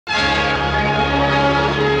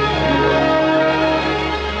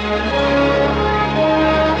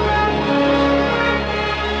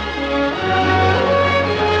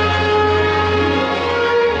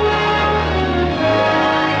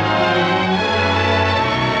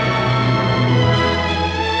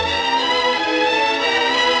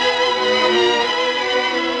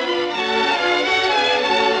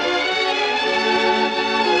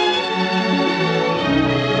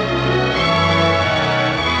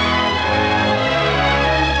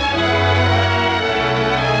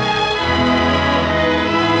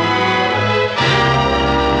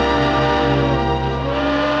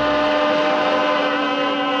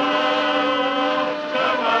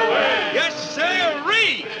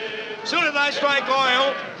I strike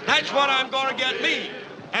oil, that's what I'm going to get me.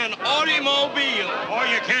 An automobile. Oh,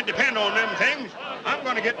 you can't depend on them things. I'm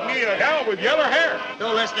going to get me a gal with yellow hair.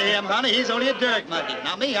 Don't listen to him, honey. He's only a dirt monkey.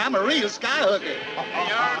 Now, me, I'm a real skyhooker.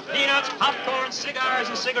 Peanuts, popcorn, cigars,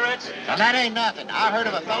 and cigarettes. Now, that ain't nothing. I heard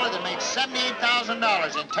of a fella that made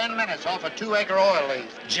 $78,000 in 10 minutes off a 2-acre oil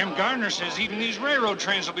lease. Jim Gardner says even these railroad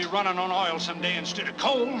trains will be running on oil someday instead of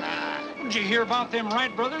coal. Did you hear about them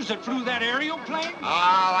Wright brothers that flew that aerial plane?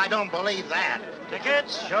 Oh, I don't believe that.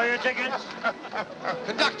 Tickets? Show your tickets.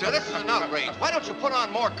 Conductor, this is an outrage. Why don't you put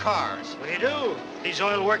on more cars? We do. These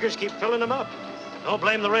oil workers keep filling them up. Don't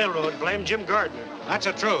blame the railroad. Blame Jim Gardner. That's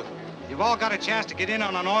the truth. You've all got a chance to get in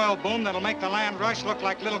on an oil boom that'll make the land rush look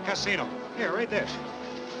like little casino. Here, read this.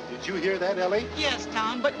 Did you hear that, Ellie? Yes,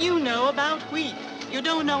 Tom, but you know about wheat. You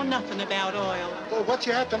don't know nothing about oil. Well, what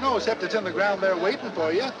you have to know, except it's in the ground there waiting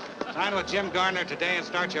for you. Sign with Jim Gardner today and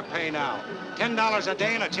start your pay now. $10 a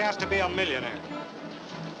day and a chance to be a millionaire.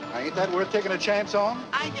 Now, ain't that worth taking a chance on?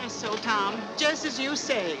 I guess so, Tom, just as you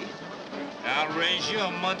say. I'll raise you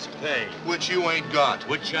a month's pay. Which you ain't got.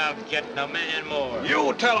 Which I'm getting $1 million more.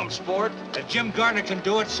 You tell him, sport. If Jim Gardner can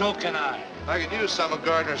do it, so can I. I could use some of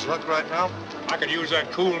Gardner's luck right now. I could use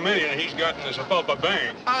that cool million he's got in his Abubba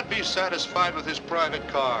bank. I'd be satisfied with his private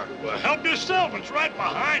car. Well, help yourself. It's right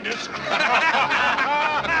behind us.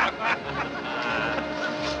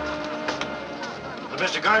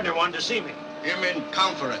 Mr. Gardner wanted to see me. Him in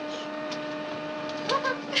conference.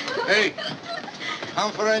 Hey,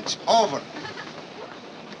 conference over.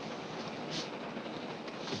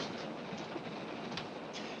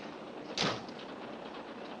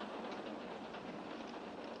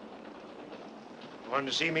 Wanted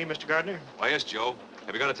to see me, Mr. Gardner? Why, yes, Joe.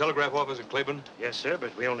 Have you got a telegraph office in Cleveland? Yes, sir,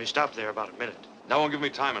 but we only stopped there about a minute. That won't give me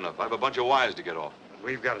time enough. I have a bunch of wires to get off. But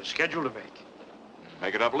we've got a schedule to make.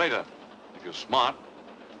 Make it up later, if you're smart.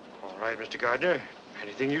 All right, Mr. Gardner.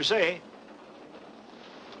 Anything you say.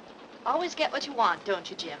 Always get what you want, don't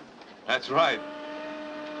you, Jim? That's right.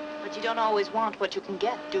 But you don't always want what you can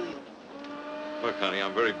get, do you? Look, honey,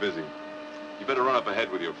 I'm very busy. You better run up ahead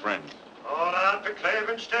with your friends. All out to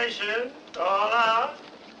Cleveland Station. All out.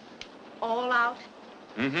 All out?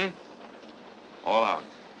 Mm-hmm. All out.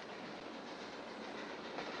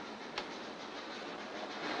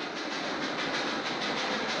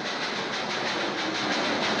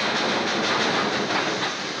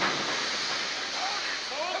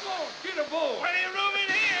 Plenty of room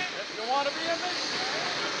in here. If you want to be a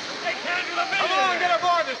millionaire. They can't do the millionaire. Come on, get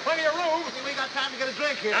aboard. There's plenty of room. We got time to get a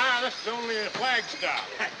drink here. Ah, this is only a flag stop.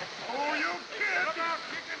 Oh, you kid. Look out,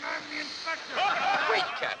 kicking. I'm the inspector. Wait,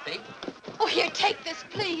 Cathy. Oh, here, take this,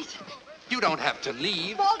 please. You don't have to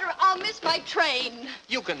leave. Walter, I'll miss my train.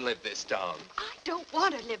 You can live this down. I don't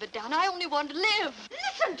want to live it down. I only want to live.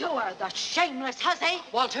 Listen to her, the shameless hussy.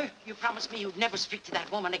 Walter, you promised me you'd never speak to that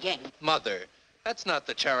woman again. Mother, that's not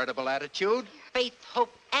the charitable attitude. Faith,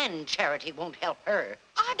 hope, and charity won't help her.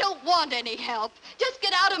 I don't want any help. Just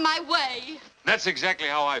get out of my way. That's exactly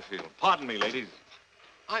how I feel. Pardon me, ladies.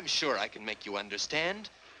 I'm sure I can make you understand.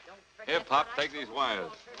 Here, Pop, take these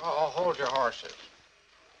wires. Oh, hold your horses.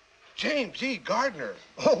 James E. Gardner.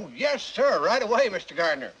 Oh, yes, sir. Right away, Mr.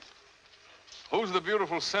 Gardner. Who's the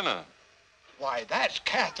beautiful sinner? Why, that's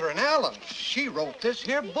Cathy Allen. She wrote this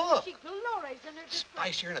here book.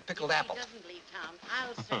 Spicier than a pickled apple. If she doesn't leave town,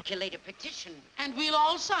 I'll circulate a petition, and we'll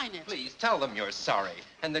all sign it. Please tell them you're sorry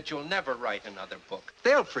and that you'll never write another book.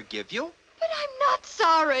 They'll forgive you. But I'm not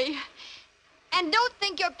sorry. And don't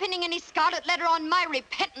think you're pinning any scarlet letter on my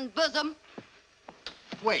repentant bosom.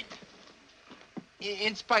 Wait.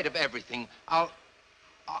 In spite of everything,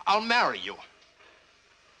 I'll marry you.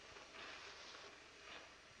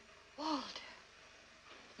 Walter,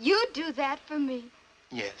 you do that for me?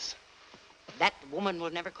 Yes. That woman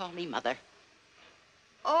will never call me mother.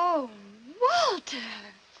 Oh, Walter.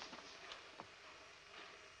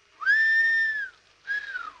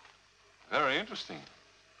 Very interesting.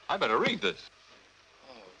 I better read this.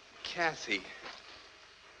 Oh, Cathy.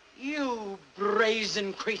 You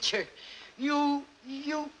brazen creature. You...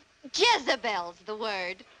 Jezebel's the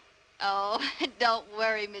word. Oh, don't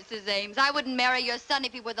worry, Mrs. Ames. I wouldn't marry your son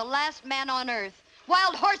if he were the last man on earth.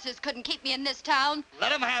 Wild horses couldn't keep me in this town.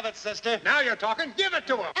 Let him have it, sister. Now you're talking. Give it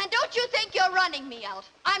to him. And don't you think you're running me out.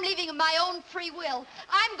 I'm leaving of my own free will.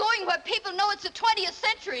 I'm going where people know it's the 20th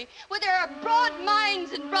century, where there are broad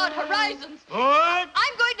minds and broad horizons. What?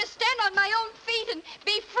 I'm going to stand on my own feet and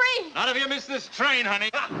be free. Not if you miss this train,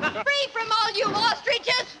 honey. Free from all you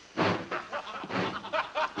ostriches.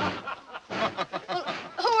 Well,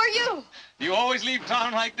 who are you? You always leave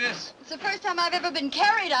town like this? It's the first time I've ever been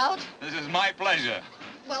carried out. This is my pleasure.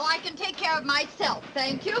 Well, I can take care of myself,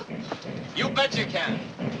 thank you. You bet you can.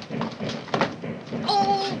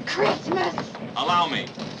 Oh, Christmas. Allow me,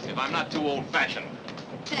 if I'm not too old-fashioned.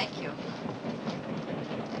 Thank you.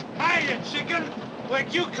 Hiya, chicken.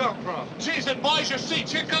 Where'd you come from? Geez, and boys, your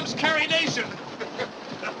seats. Here comes Carrie Nation.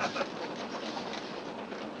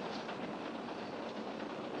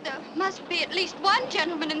 There must be at least one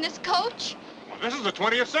gentleman in this coach. Well, this is the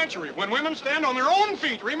 20th century, when women stand on their own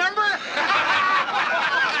feet, remember?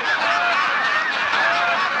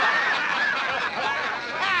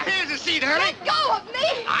 Here's a seat, Hurley. Let go of me!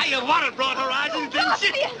 You wanted broad horizons, didn't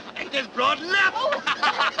you? Ain't this broad left? Oh,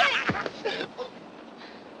 stop it!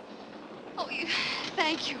 Oh,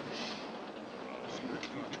 thank you.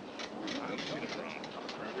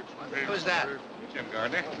 Who's that? Jim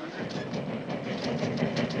Gardner.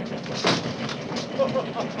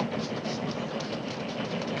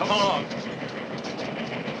 Come along.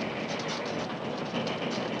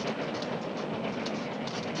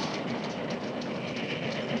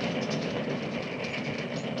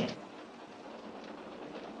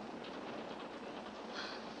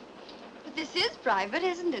 But this is private,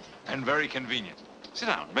 isn't it? And very convenient. Sit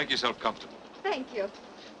down. Make yourself comfortable. Thank you.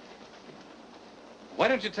 Why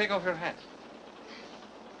don't you take off your hat?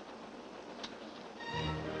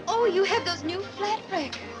 Oh, you have those new flat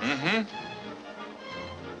breakers. Mm-hmm.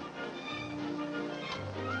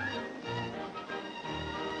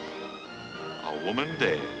 A woman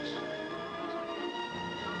dares.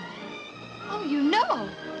 Oh, you know.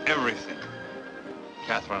 Everything.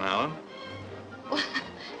 Catherine Allen.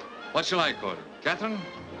 What shall I call her? Catherine?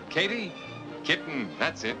 Katie? Kitten,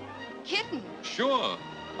 that's it. Kitten. Sure.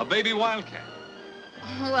 A baby wildcat.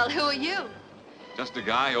 Well, who are you? Just a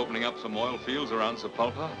guy opening up some oil fields around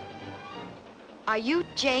Sepulpa. Are you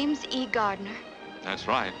James E. Gardner? That's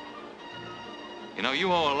right. You know,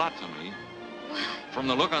 you owe a lot to me. What? From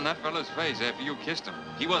the look on that fella's face after you kissed him,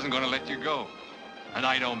 he wasn't going to let you go. And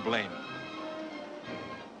I don't blame him.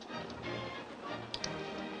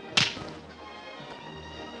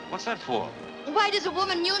 What's that for? Why does a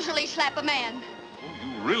woman usually slap a man? Oh,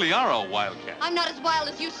 you really are a wildcat. I'm not as wild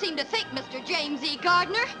as you seem to think, Mr. James E.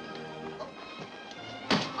 Gardner.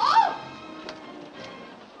 Oh!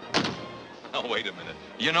 Oh, wait a minute.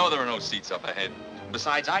 You know there are no seats up ahead.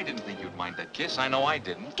 Besides, I didn't think you'd mind that kiss. I know I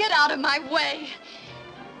didn't. Get out of my way.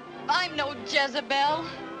 I'm no Jezebel.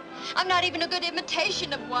 I'm not even a good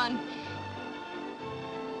imitation of one.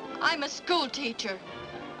 I'm a school teacher.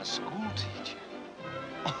 A school teacher?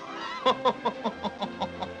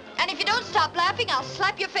 And if you don't stop laughing, I'll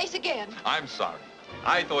slap your face again. I'm sorry.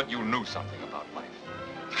 I thought you knew something about life.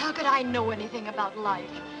 How could I know anything about life?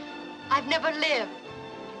 I've never lived,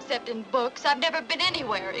 except in books. I've never been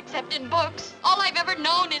anywhere, except in books. All I've ever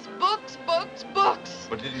known is books, books, books.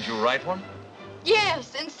 But didn't you write one?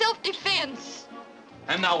 Yes, in self-defense.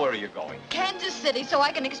 And now where are you going? Kansas City, so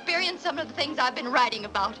I can experience some of the things I've been writing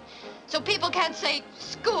about. So people can't say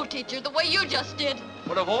school teacher the way you just did.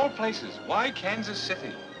 But of all places, why Kansas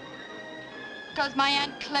City? Because my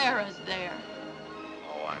Aunt Clara's there.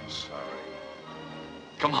 Oh, I'm sorry.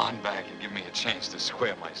 Come on back and give me a chance to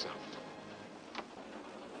square myself.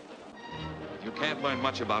 You can't learn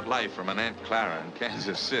much about life from an Aunt Clara in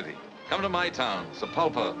Kansas City. Come to my town,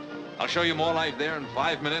 Sepulpa. I'll show you more life there in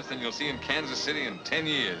 5 minutes than you'll see in Kansas City in 10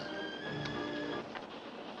 years.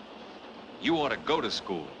 You ought to go to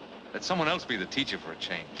school. Let someone else be the teacher for a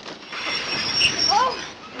change. Oh!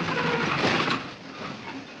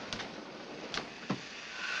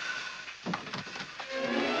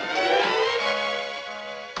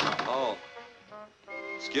 Oh.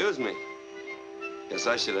 Excuse me. Guess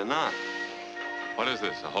I should have knocked. What is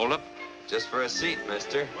this, a holdup? Just for a seat,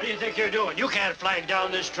 mister. What do you think you're doing? You can't flag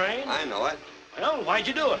down this train. I know it. Well, why'd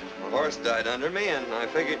you do it? My horse died under me, and I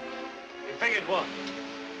figured... You figured what?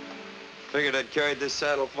 Figured I'd carried this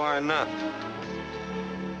saddle far enough.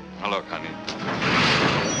 Now, look, honey.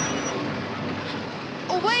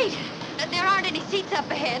 Oh, wait! There aren't any seats up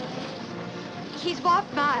ahead. He's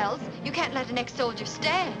walked miles. You can't let an ex-soldier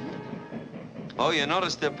stand. Oh, you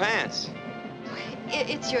noticed their pants.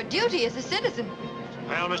 It's your duty as a citizen.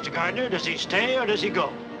 Well, Mr. Gardner, does he stay or does he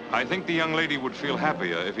go? I think the young lady would feel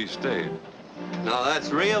happier if he stayed. Now, that's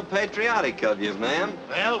real patriotic of you, ma'am.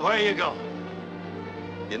 Well, where you go?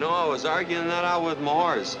 You know, I was arguing that out with my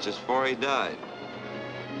horse just before he died.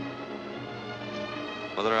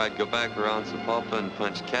 Whether I'd go back around Sepulpa and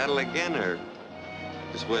punch cattle again, or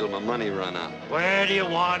just wait till my money run out. Where do you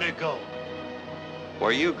want to go? Where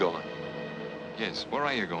are you going? Yes, where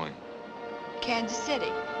are you going? Kansas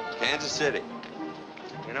City. Kansas City.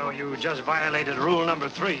 You know, you just violated rule number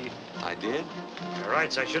 3. I did? By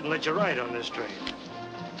rights, I shouldn't let you ride on this train.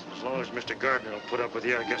 As long as Mr. Gardner will put up with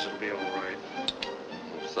you, I guess it'll be all right.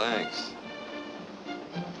 Thanks.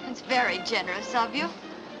 It's very generous of you.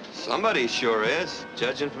 Somebody sure is,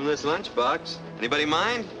 judging from this lunchbox. Anybody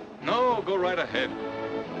mind? No, go right ahead.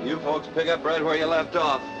 You folks pick up right where you left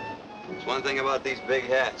off. It's one thing about these big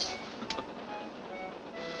hats.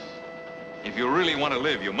 If you really want to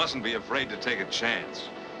live, you mustn't be afraid to take a chance.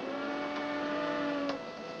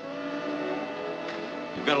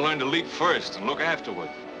 You've got to learn to leap first and look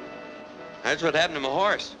afterward. That's what happened to my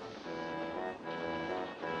horse.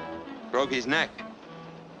 Broke his neck.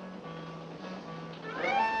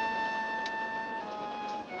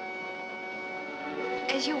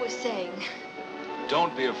 As you were saying,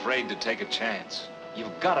 Don't be afraid to take a chance.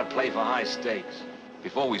 You've got to play for high stakes.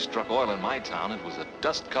 Before we struck oil in my town, it was a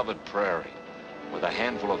dust-covered prairie with a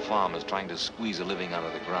handful of farmers trying to squeeze a living out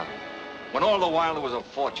of the ground. When all the while there was a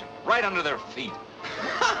fortune right under their feet.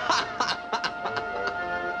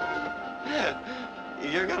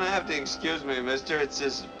 You're gonna have to excuse me, mister. It's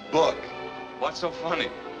this book. What's so funny?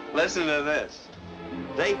 Listen to this.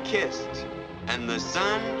 They kissed, and the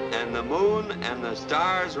sun and the moon and the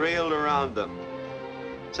stars reeled around them.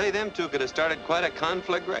 Say, them two could have started quite a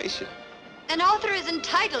conflagration. an author is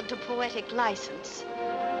entitled to poetic license.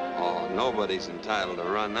 Oh, nobody's entitled to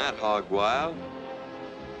run that hog wild.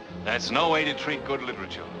 That's no way to treat good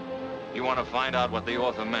literature. You want to find out what the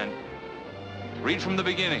author meant, read from the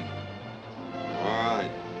beginning. All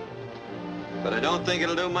right. But I don't think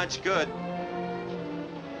it'll do much good.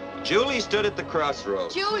 Julie stood at the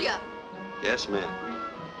crossroads. Julia. Yes, ma'am.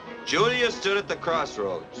 Julia stood at the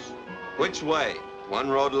crossroads. Which way? One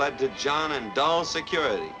road led to John and dull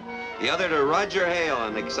security. The other to Roger Hale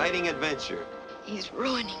and exciting adventure. He's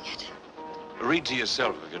ruining it. Read to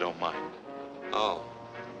yourself if you don't mind. Oh.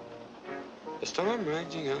 The storm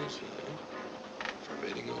raging outside,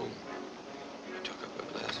 forbidding home. I took up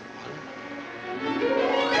a glass of water.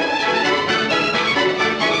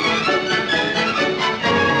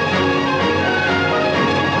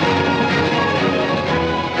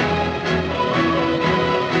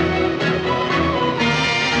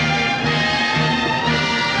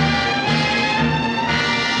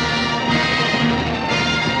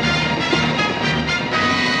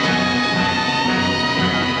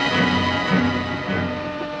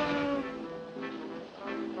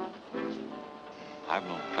 I've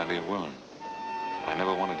known plenty of women, but I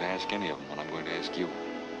never wanted to ask any of them what I'm going to ask you.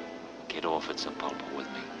 Get off at Sepulpa with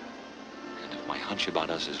me. And if my hunch about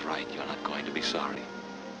us is right, you're not going to be sorry.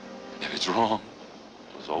 And if it's wrong,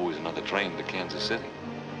 there's always another train to Kansas City.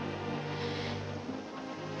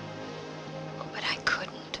 But I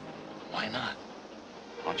couldn't. Why not?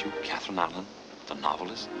 Aren't you Cathy Allen, the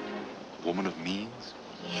novelist? A woman of means?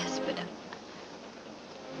 Yes, but...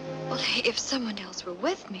 well, if someone else were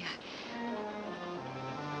with me,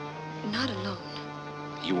 not alone.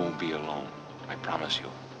 You won't be alone, I promise you.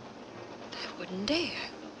 I wouldn't dare.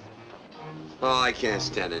 Oh, I can't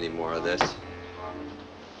stand any more of this.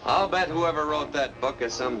 I'll bet whoever wrote that book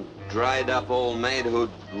is some dried-up old maid who'd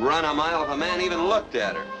run a mile if a man even looked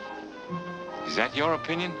at her. Is that your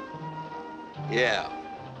opinion? Yeah.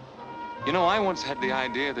 You know, I once had the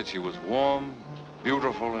idea that she was warm,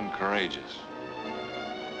 beautiful, and courageous.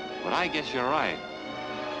 But I guess you're right.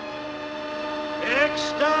 Next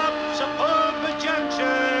stop, Sepulpa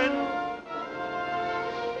Junction.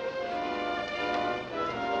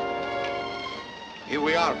 Here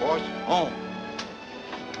we are, boss. Home.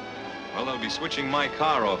 Well, they'll be switching my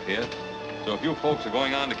car off here. So if you folks are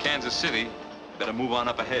going on to Kansas City, better move on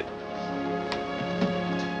up ahead.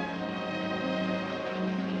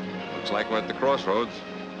 Looks like we're at the crossroads.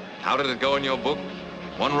 How did it go in your book?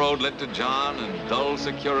 One road led to John and dull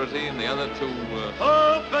security, and the other to,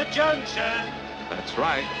 Sepulpa Junction. That's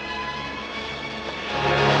right.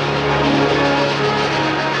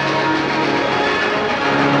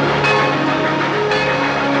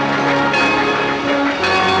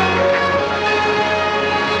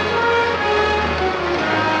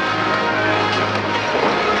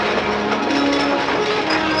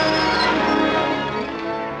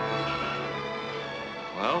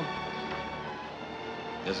 Well,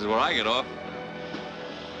 this is where I get off.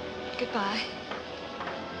 Goodbye.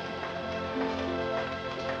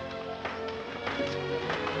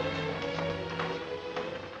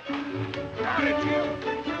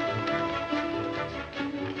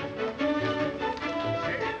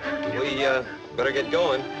 We, better get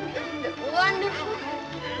going. Wonderful.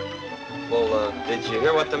 Well, did you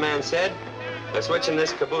hear what the man said? They're switching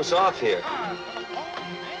this caboose off here.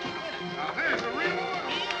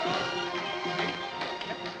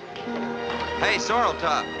 Hey, Sorrel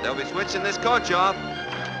Top, they'll be switching this coach off.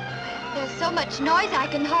 There's so much noise I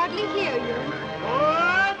can hardly hear you.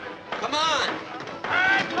 Come on. All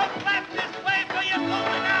right, look left this way for your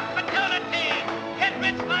golden opportunity. Get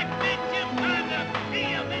rich like me, Jim Gardner. Be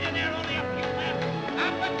a millionaire, only a few left.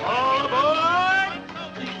 All aboard!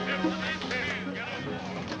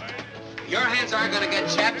 Your hands aren't going to get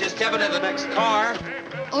chapped. Just step into the next car.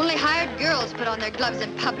 Only hired girls put on their gloves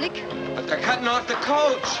in public. But they're cutting off the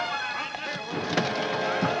coach.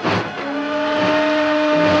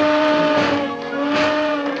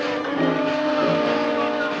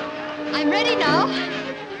 I'm ready now.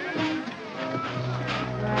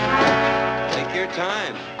 Take your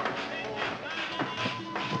time.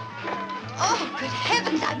 Oh, good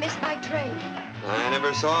heavens, I missed my train. I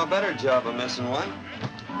never saw a better job of missing one.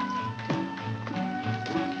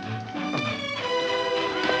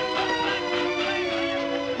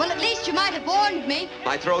 Well, at least you might have warned me.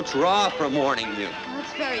 My throat's raw from warning you. Well,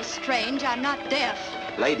 that's very strange. I'm not deaf.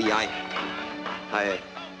 Lady, I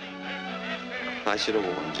should have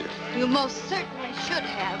warned you. You most certainly should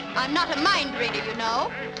have. I'm not a mind reader, you know.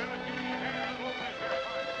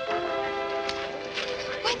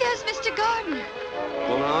 Why, there's Mr. Gardner.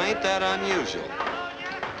 Well, now, ain't that unusual?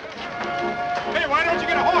 Hey, why don't you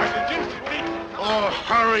get a horse? It's instant pizza. Oh,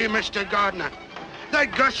 hurry, Mr. Gardner.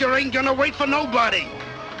 That gusher ain't gonna wait for nobody.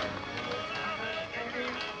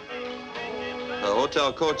 The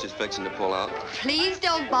hotel coach is fixing to pull out. Please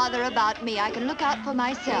don't bother about me. I can look out for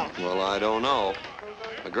myself. Well, I don't know.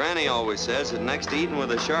 My granny always says that next to eating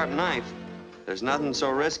with a sharp knife, there's nothing so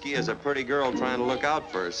risky as a pretty girl trying to look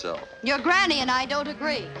out for herself. Your granny and I don't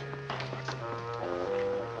agree.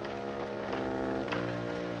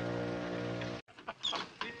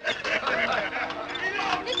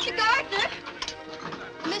 Mr. Gardner!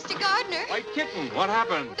 Mr. Gardner! White kitten, what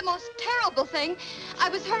happened? The most terrible thing. I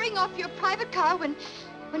was hurrying off your private car when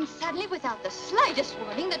suddenly, without the slightest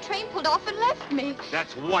warning, the train pulled off and left me.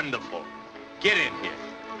 That's wonderful. Get in here.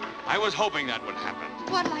 I was hoping that would happen.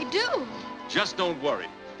 What'll I do? Just don't worry.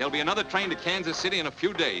 There'll be another train to Kansas City in a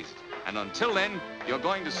few days. And until then, you're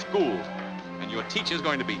going to school. And your teacher's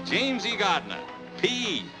going to be James E. Gardner,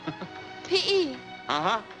 P.E. P.E.?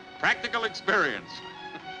 Uh-huh. Practical experience.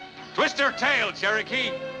 Twist her tail,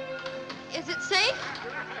 Cherokee. Is it safe?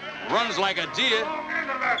 Runs like a deer.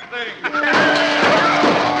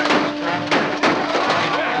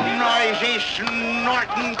 Noisy,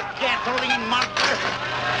 snorting gasoline monster.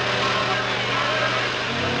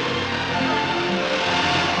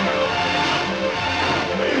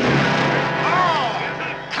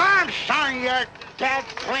 Son, you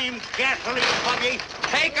dad-claimed gasoline buggy.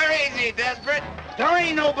 Take her easy, Desperate. There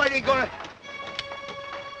ain't nobody gonna...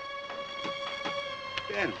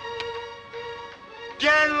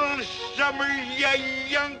 Dan Somers, you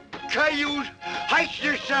young cayuse, hike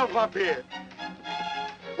yourself up here.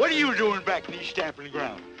 What are you doing back in these stamping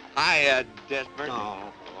ground? Hi, Desperate.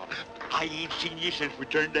 No, I ain't seen you since we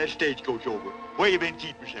turned that stagecoach over. Where you been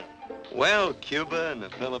keeping yourself? Well, Cuba and the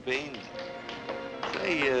Philippines.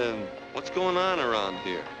 Say, what's going on around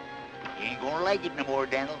here? You ain't gonna like it no more,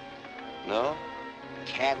 Daniel. No?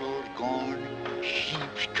 Cattle's gone,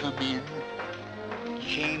 sheep's come in.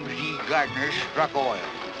 James E. Gardner struck oil.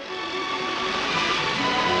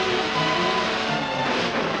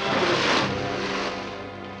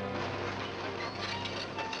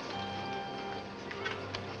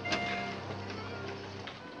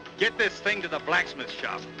 Get this thing to the blacksmith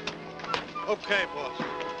shop. Okay, boss.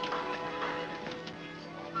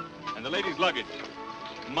 And the lady's luggage.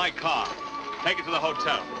 My car. Take it to the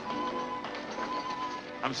hotel.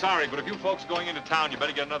 I'm sorry, but if you folks going into town, you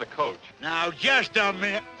better get another coach. Now, just a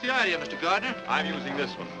minute. What's the idea, Mr. Gardner? I'm using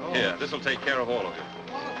this one. Oh. Here, this'll take care of all of you.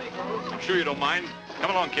 I'm sure you don't mind.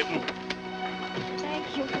 Come along, kitten.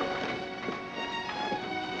 Thank you.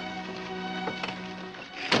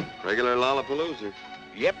 Regular Lollapalooza.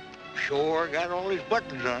 Yep, sure got all his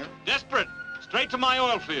buttons on. Desperate. Straight to my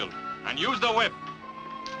oil field. And use the whip.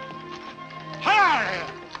 Hi!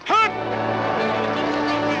 Hunk!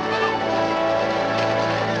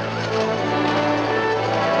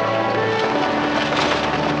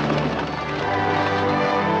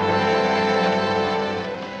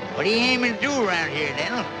 What are you aiming to do around here,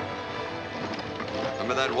 Daniel?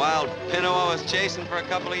 Remember that wild pinto I was chasing for a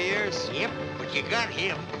couple of years? Yep, but you got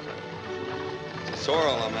him. It's a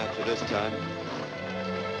sorrel I'm after this time.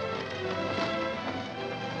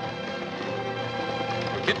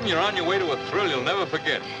 Kitten, you're on your way to a thrill you'll never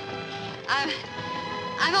forget.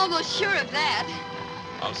 I'm almost sure of that.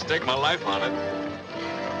 I'll stake my life on it.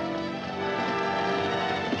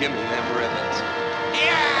 Give me them ribbons.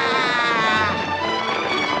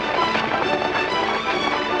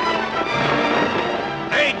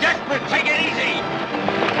 Hey, desperate. Take it easy.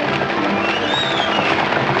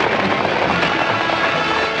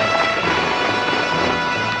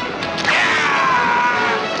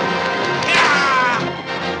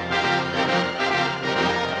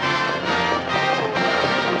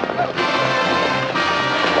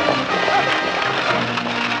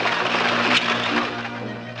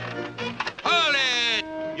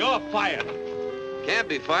 Fired. Can't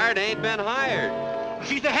be fired, ain't been hired.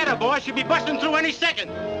 She's ahead of boys. She'll be busting through any second.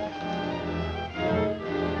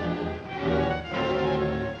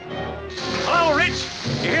 Hello, Rich.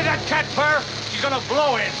 You hear that cat purr? She's gonna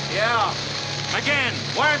blow in. Yeah. Again,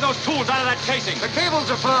 wire those tools out of that casing. The cables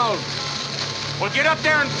are fouled. Well, get up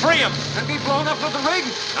there and free them. And be blown up with the rig.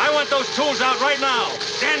 I want those tools out right now.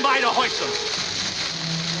 Stand by to hoist them.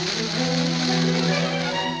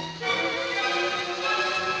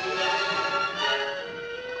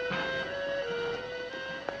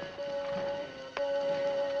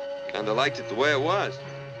 Kinda liked it the way it was.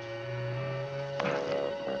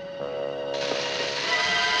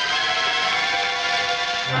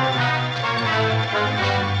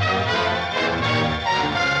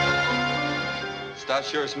 Stuff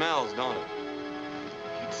sure smells, don't it?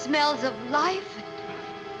 It smells of life,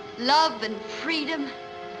 and love, and freedom.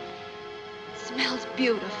 It smells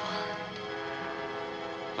beautiful.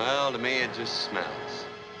 Well, to me, it just smells.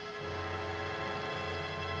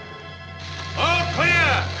 All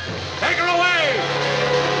clear! Take her away!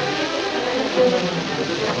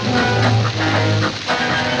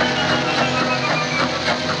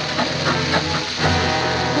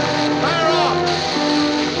 Fire off!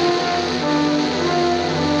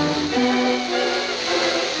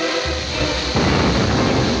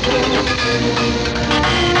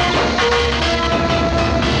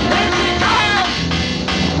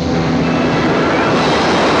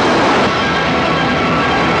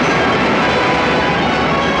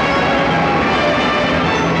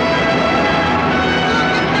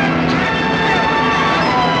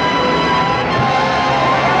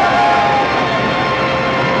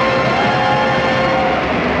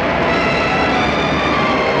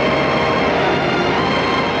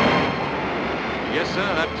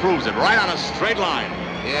 Proves it, right on a straight line.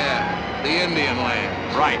 Yeah, the Indian land.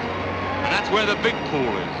 Right. And that's where the big pool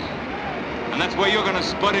is. And that's where you're gonna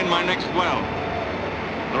spud in my next well.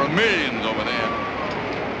 There are millions over there.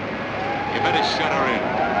 You better shut her in.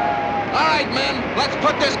 All right, men, let's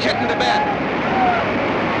put this kitten to bed.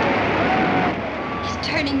 He's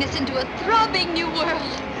turning this into a throbbing new world.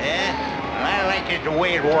 Yeah? Well, I like it the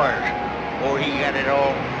way it was. Or he got it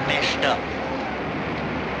all messed up.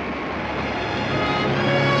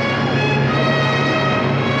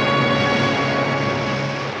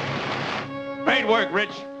 Great work,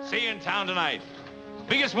 Rich. See you in town tonight.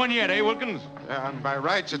 Biggest one yet, eh, Wilkins? Yeah, and by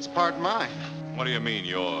rights, it's part mine. What do you mean,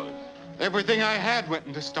 yours? Everything I had went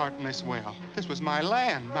into starting this well. This was my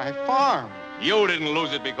land, my farm. You didn't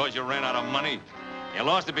lose it because you ran out of money. You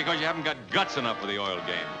lost it because you haven't got guts enough for the oil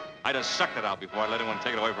game. I'd have sucked it out before I let anyone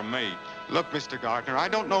take it away from me. Look, Mr. Gardner, I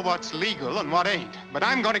don't know what's legal and what ain't, but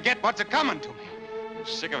I'm going to get what's a-coming to me. I'm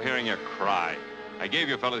sick of hearing you cry. I gave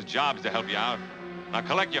you fellas jobs to help you out. Now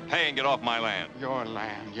collect your pay and get off my land. Your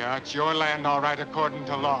land, yeah, it's your land, all right, according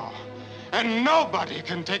to law. And nobody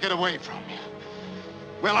can take it away from you.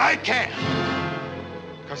 Well, I can.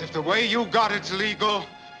 Because if the way you got it's legal,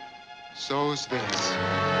 so's this.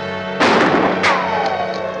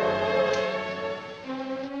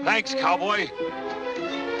 Thanks, cowboy.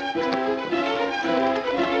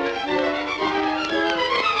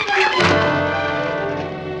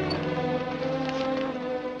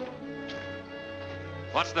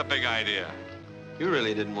 What's the big idea? You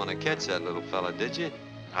really didn't want to catch that little fella, did you?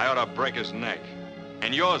 I ought to break his neck.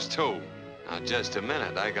 And yours, too. Now, just a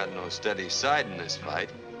minute. I got no steady side in this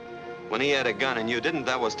fight. When he had a gun and you didn't,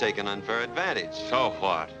 that was taking unfair advantage. So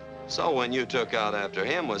what? So when you took out after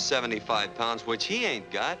him with 75 pounds, which he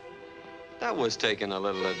ain't got, that was taking a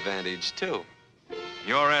little advantage, too.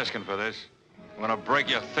 You're asking for this. I'm gonna break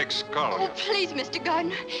your thick skull. Oh, please, Mr.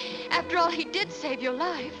 Gardner. After all, he did save your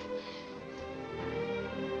life.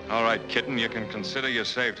 All right, kitten, you can consider you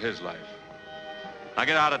saved his life. Now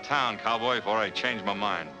get out of town, cowboy, before I change my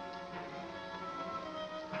mind.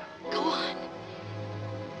 Go on.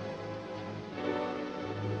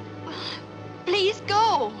 Please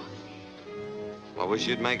go. I wish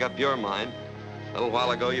you'd make up your mind. A little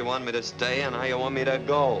while ago, you wanted me to stay, and now you want me to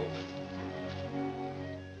go.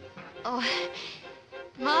 Oh,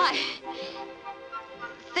 my.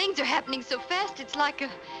 Things are happening so fast, it's like a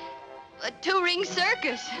two-ring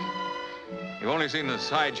circus. You've only seen the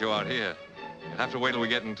sideshow out here. You'll have to wait till we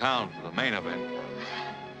get in town for the main event.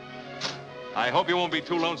 I hope you won't be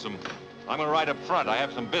too lonesome. I'm gonna ride up front. I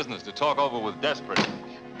have some business to talk over with Desperate.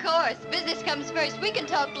 Of course. Business comes first. We can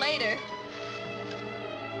talk later.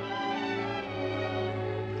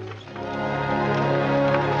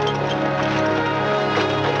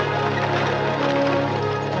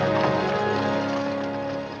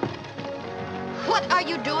 What are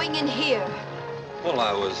you doing in here? Well,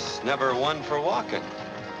 I was never one for walking.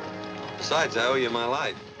 Besides, I owe you my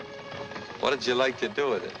life. What did you like to do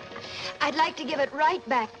with it? I'd like to give it right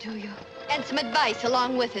back to you. And some advice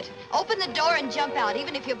along with it. Open the door and jump out,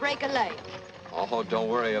 even if you break a leg. Oh, don't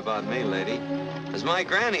worry about me, lady. As my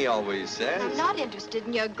granny always says. I'm not interested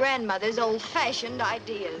in your grandmother's old-fashioned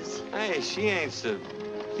ideas. Hey, she ain't so...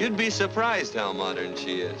 You'd be surprised how modern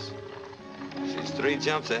she is. She's 3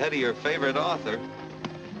 jumps ahead of your favorite author.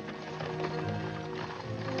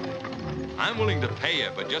 I'm willing to pay you,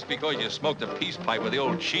 but just because you smoked a peace pipe with the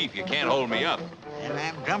old chief, you can't hold me up. And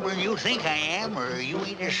I'm dumber than you think I am, or you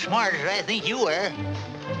ain't as smart as I think you are.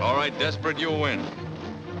 All right, Desperate, you'll win.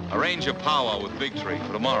 Arrange a powwow with Big Tree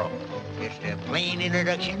for tomorrow. Just a plain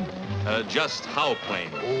introduction? Just how plain?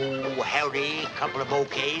 Oh, howdy, couple of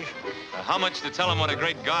bouquets. How much to tell him what a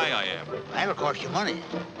great guy I am? That'll cost you money.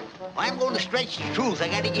 If I'm going to stretch the truth, I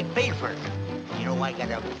got to get paid for it. You know, I got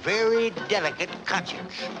a very delicate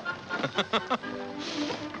conscience.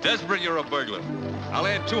 Desperate, you're a burglar. I'll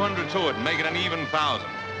add 200 to it and make it an even 1,000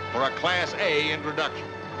 for a Class A introduction.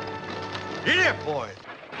 Get it, boy.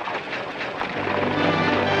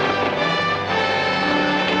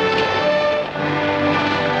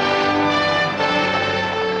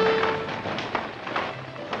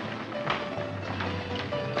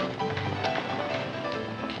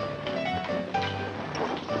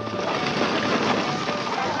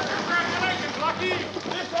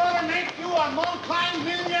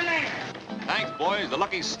 Thanks, boys. The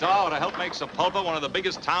lucky star would have helped make Sepulpa one of the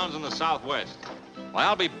biggest towns in the Southwest. Why,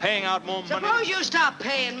 I'll be paying out more money. Suppose you stop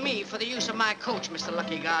paying me for the use of my coach, Mr.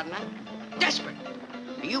 Lucky Gardner. Desperate.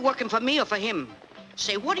 Are you working for me or for him?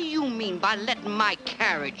 Say, what do you mean by letting my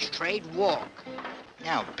carriage trade walk?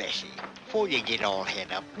 Now, Bessie, before you get all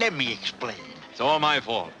head up, let me explain. It's all my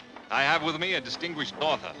fault. I have with me a distinguished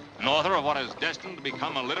author, an author of what is destined to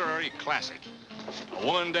become a literary classic. A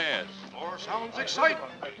woman dares. Or sounds exciting.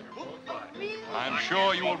 I'm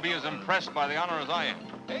sure you will be as impressed by the honor as I am.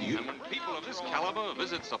 And when people of this caliber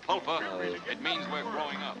visit Sepulpa, it means we're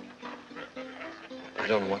growing up. I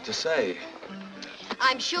don't know what to say.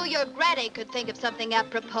 I'm sure your granny could think of something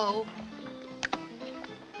apropos.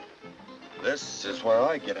 This is where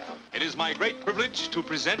I get out. It is my great privilege to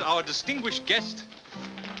present our distinguished guest.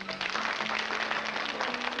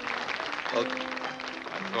 Well,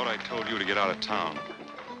 I thought I told you to get out of town.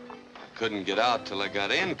 Couldn't get out till I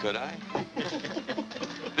got in, could I?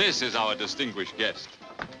 This is our distinguished guest,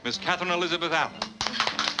 Miss Catherine Elizabeth Allen.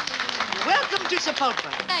 Welcome to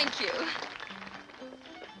Sepulpa. Thank you.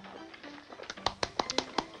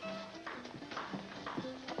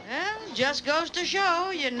 Well, just goes to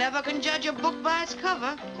show you never can judge a book by its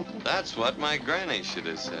cover. That's what my granny should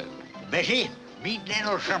have said. Bessie, meet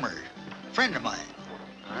Daniel Somers, friend of mine.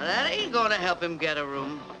 Now, that ain't gonna help him get a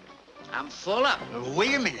room. I'm full up.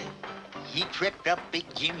 Wait a minute. He tripped up big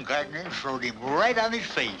Jim Gardner and throwed him right on his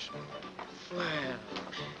face. Well,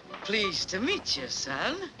 pleased to meet you,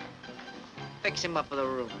 son. Fix him up with a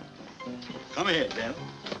room. Come ahead, Dan.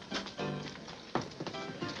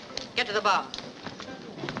 Get to the bar.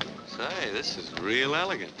 Say, this is real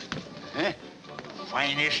elegant. Huh?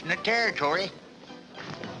 Finest in the territory.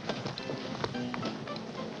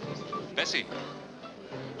 Bessie,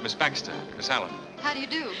 Miss Baxter, Miss Allen. How do you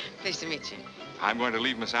do? Pleased to meet you. I'm going to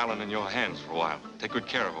leave Miss Allen in your hands for a while. Take good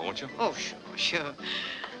care of her, won't you? Oh, sure.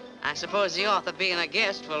 I suppose the author, being a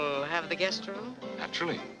guest, will have the guest room?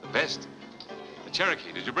 Naturally. The best. The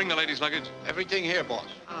Cherokee, did you bring the ladies' luggage? Everything here, boss.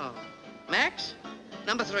 Oh. Max?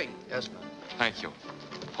 Number 3. Yes, ma'am. Thank you.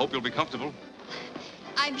 Hope you'll be comfortable.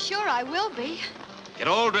 I'm sure I will be. Get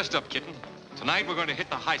all dressed up, kitten. Tonight we're going to hit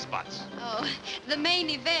the high spots. Oh, the main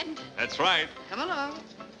event. That's right. Come along.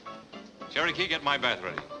 Cherokee, get my bath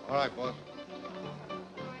ready. All right, boss.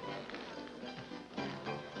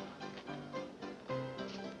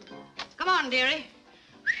 Come on, dearie.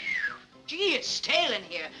 Gee, it's stale in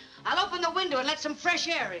here. I'll open the window and let some fresh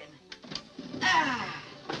air in. Ah,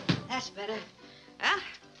 that's better. Huh?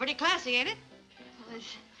 Pretty classy, ain't it? Well,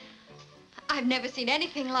 I've never seen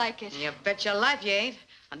anything like it. You bet your life you ain't.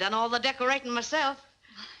 I've done all the decorating myself.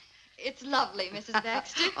 It's lovely, Mrs.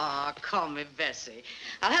 Baxter. Oh, call me Bessie.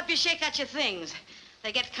 I'll help you shake out your things.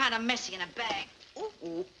 They get kind of messy in a bag.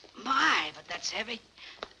 Ooh, my, but that's heavy.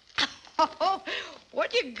 Oh,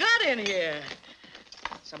 what you got in here?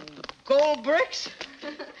 Some gold bricks?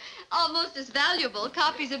 Almost as valuable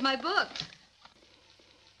copies of my book.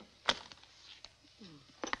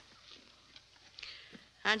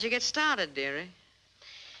 How'd you get started, dearie?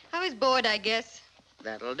 I was bored, I guess.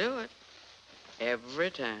 That'll do it. Every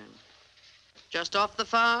time. Just off the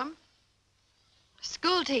farm?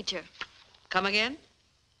 Schoolteacher. Come again?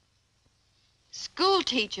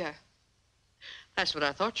 Schoolteacher. That's what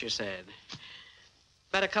I thought you said.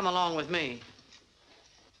 Better come along with me.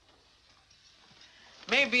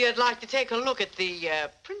 Maybe you'd like to take a look at the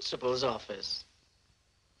principal's office.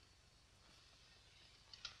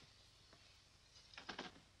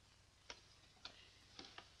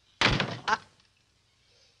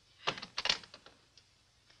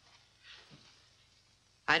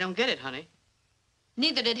 I don't get it, honey.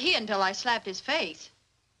 Neither did he until I slapped his face.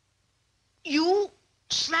 You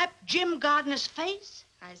slapped Jim Gardner's face?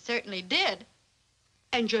 I certainly did.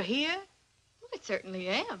 And you're here? I certainly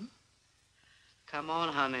am. Come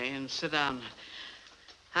on, honey, and sit down.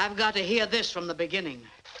 I've got to hear this from the beginning.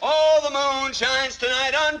 Oh, the moon shines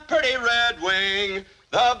tonight on pretty Red Wing.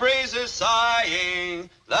 The breeze is sighing,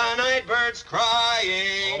 the night bird's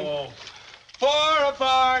crying. Oh. For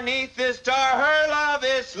afar neath this star her love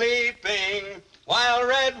is sleeping, while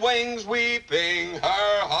Red Wing's weeping her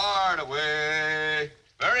heart away.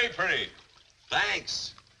 Very pretty.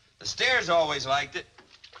 Thanks. The Stairs always liked it.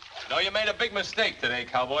 No, you made a big mistake today,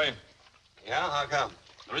 Cowboy. Yeah, how come?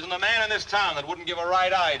 There isn't a man in this town that wouldn't give a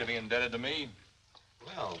right eye to be indebted to me.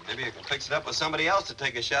 Well, maybe you can fix it up with somebody else to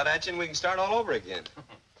take a shot at you and we can start all over again.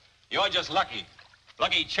 You're just lucky.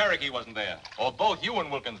 Lucky Cherokee wasn't there. Or both you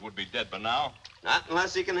and Wilkins would be dead by now. Not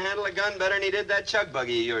unless he can handle a gun better than he did that chug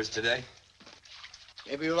buggy of yours today.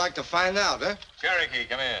 Maybe you'd like to find out, huh? Cherokee,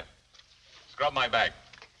 come here. Scrub my back.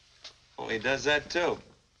 Well, he does that, too.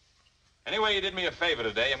 Anyway, you did me a favor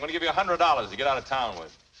today. I'm going to give you $100 to get out of town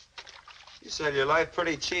with. You sell your life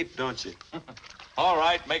pretty cheap, don't you? All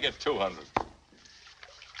right, make it 200.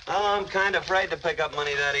 Well, I'm kind of afraid to pick up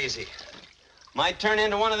money that easy. Might turn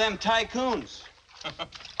into one of them tycoons.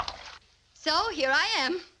 So here I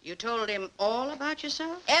am. You told him all about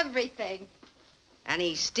yourself? Everything. And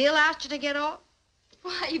he still asked you to get off?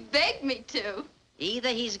 Why, he begged me to. Either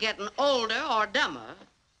he's getting older or dumber,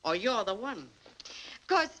 or you're the one. Of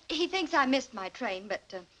course, he thinks I missed my train,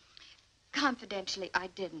 but confidentially, I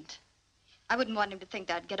didn't. I wouldn't want him to think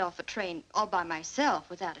that I'd get off a train all by myself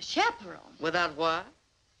without a chaperone. Without what?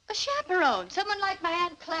 A chaperone. Someone like my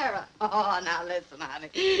Aunt Clara. Oh, now listen, honey.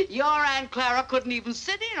 Your Aunt Clara couldn't even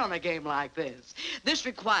sit in on a game like this. This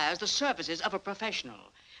requires the services of a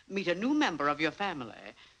professional. Meet a new member of your family,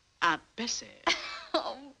 Aunt Bessie.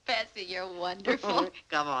 Oh, Bessie, you're wonderful.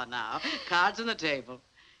 Come on now. Cards on the table.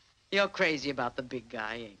 You're crazy about the big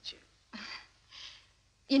guy, ain't you?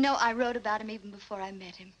 You know, I wrote about him even before I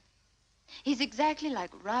met him. He's exactly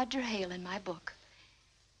like Rogell in my book.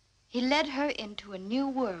 He led her into a new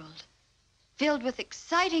world, filled with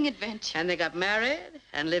exciting adventure. And they got married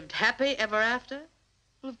and lived happy ever after?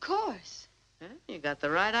 Well, of course. Well, you got the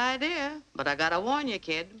right idea. But I gotta warn you,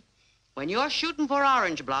 kid. When you're shooting for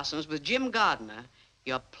orange blossoms with Jim Gardner,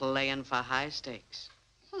 you're playing for high stakes.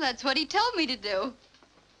 Well, that's what he told me to do.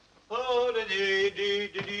 Oh, da dee dee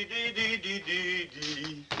dee dee dee dee dee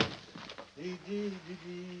dee. Dee dee dee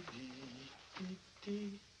dee dee dee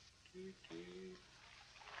dee.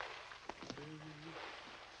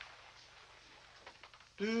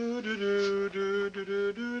 Do do do do do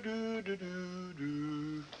do do do do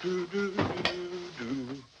do do do do do.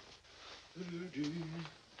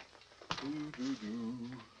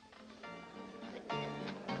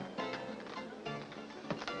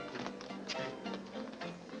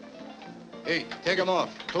 Hey, take them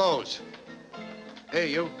off. Clothes.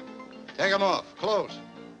 Hey, you. Take them off. Clothes.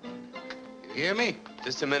 You hear me?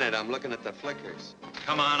 Just a minute. I'm looking at the flickers.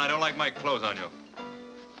 Come on, I don't like my clothes on you.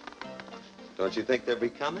 Don't you think they'll be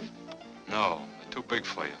coming? No, they're too big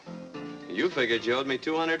for you. You figured you owed me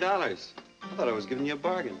 $200. I thought I was giving you a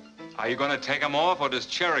bargain. Are you going to take them off, or does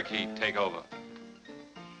Cherokee take over?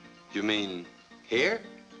 You mean here?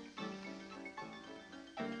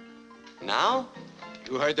 Now?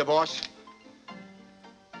 You heard the boss?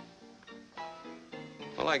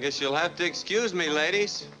 Well, I guess you'll have to excuse me,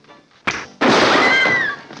 ladies.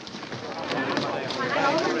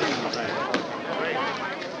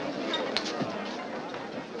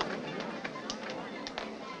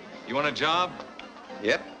 You want a job?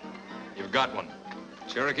 Yep. You've got one.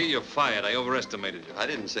 Cherokee, you're fired. I overestimated you. I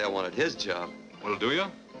didn't say I wanted his job. Well, do you?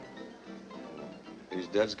 These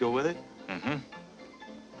devs go with it? Mm-hmm.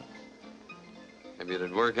 Maybe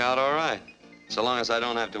it'd work out all right. So long as I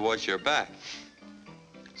don't have to watch your back.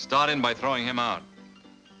 Start in by throwing him out.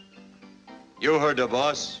 You heard the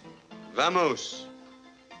boss. Vamos.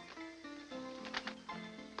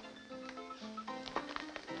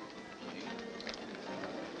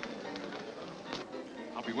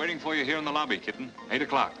 I'll be waiting for you here in the lobby, kitten. 8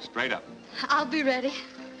 o'clock, straight up. I'll be ready.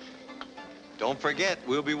 Don't forget,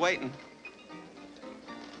 we'll be waiting.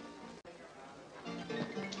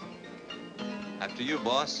 After you,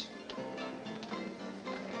 boss.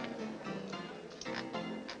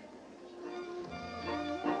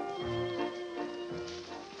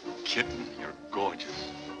 Kitten, you're gorgeous.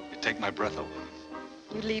 You take my breath away.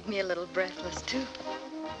 You leave me a little breathless, too.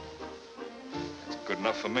 That's good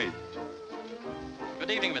enough for me.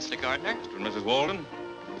 Good evening, Mr. Gardner. Mr. and Mrs. Walden.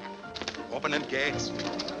 Open them gates.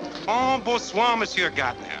 Oh, bonsoir, Monsieur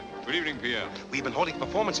Gardner. Good evening, Pierre. We've been holding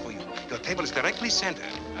performance for you. Your table is directly centered.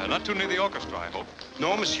 Not too near the orchestra, I hope.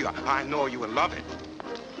 No, Monsieur. I know you will love it.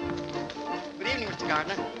 Good evening, Mr.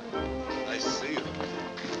 Gardner. Nice to see you.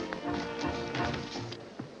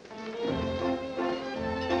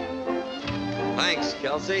 Thanks,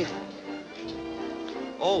 Kelsey.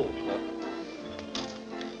 Oh,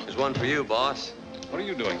 there's one for you, boss. What are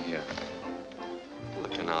you doing here?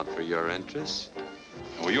 Looking out for your interests.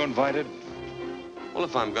 Were you invited? Well,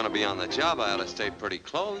 if I'm gonna be on the job, I ought to stay pretty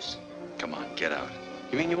close. Come on, get out.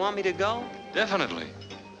 You mean you want me to go? Definitely.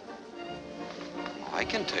 I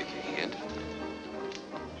can take a hint.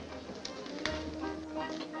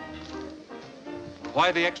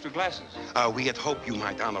 Why the extra glasses? We had hoped you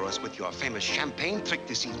might honor us with your famous champagne trick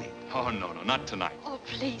this evening. Oh, no, not tonight. Oh,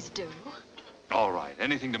 please do. All right,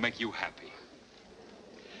 anything to make you happy.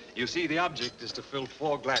 You see, the object is to fill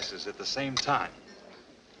 4 glasses at the same time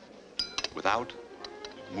without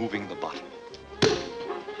moving the bottle.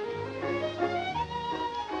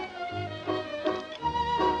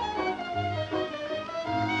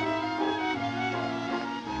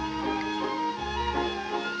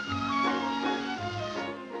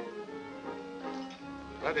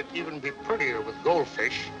 Let it even be prettier with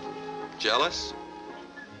goldfish. Jealous?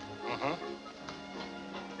 Uh-huh.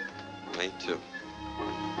 Me too.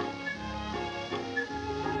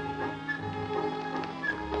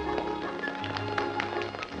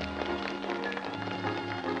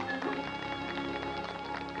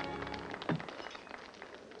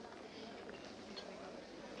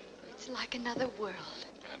 It's like another world.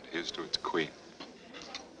 And here's to its queen.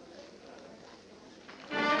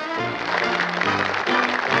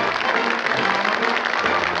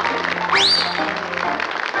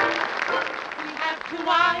 Two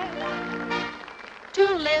eyes, 2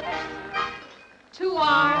 lips, 2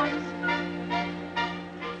 arms,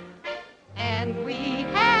 and we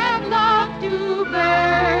have love to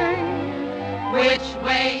burn. Which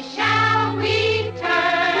way shall we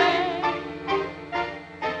turn?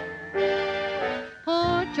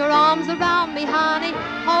 Put your arms around me, honey,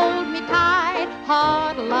 hold me tight,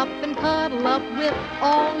 huddle up and cuddle up with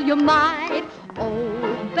all your might.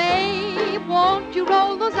 Oh, babe, won't you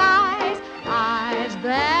roll those eyes? Eyes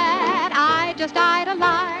that I just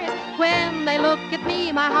idolize. When they look at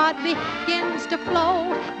me, my heart begins to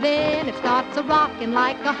flow. Then it starts a-rocking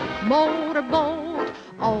like a motorboat.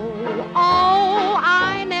 Oh, oh,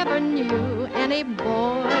 I never knew any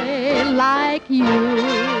boy like you.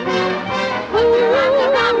 Put your arms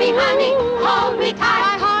around me, honey, hold me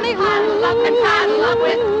tight. Honey, huddle up and cuddle up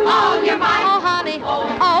with all your might. Oh, honey,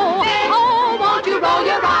 oh, won't you roll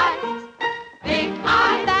your eyes? Big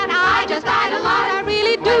eyes that I just idolize. I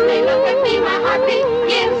really do. When they look at me, my heart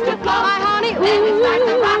begins to flow. My honey, then it starts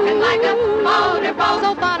a-rocking like a motorboat.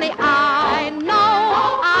 So funny, I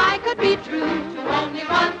know I could be true to only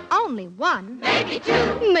one. Only one. Maybe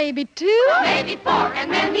 2. Maybe 2. Maybe 4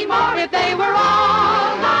 and many more if they were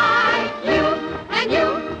all like you and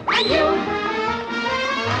you and you.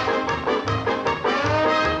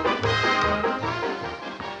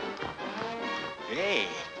 Hey,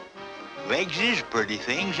 legs is pretty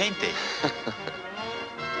things, ain't they?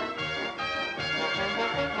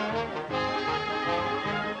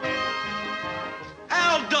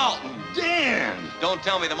 Al Dalton! Dan! Don't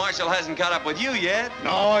tell me the marshal hasn't caught up with you yet.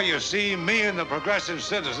 No, you see, me and the progressive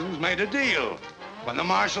citizens made a deal. When the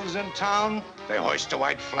marshal's in town, they hoist the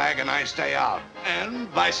white flag and I stay out. And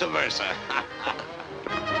vice versa.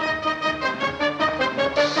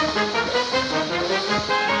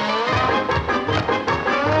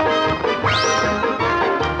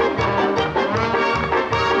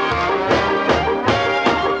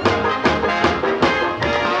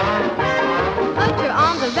 Put your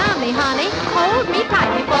arms around me, honey. Hold me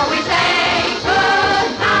tight before we say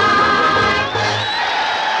goodnight.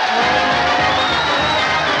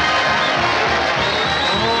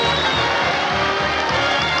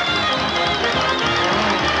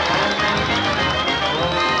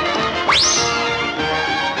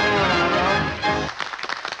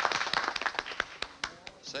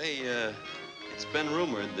 been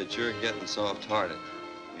rumored that you're getting soft-hearted.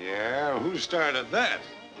 Yeah? Who started that?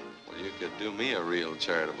 Well, you could do me a real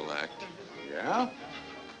charitable act. Yeah?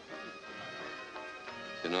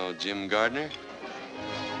 You know Jim Gardner?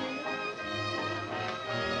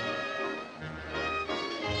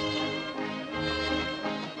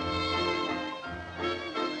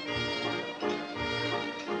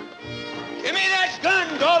 Give me that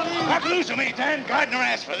gun, Dalton! Let loose of me, Dan. Gardner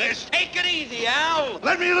asked for this. Take it easy, Al.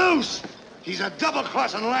 Let me loose! He's a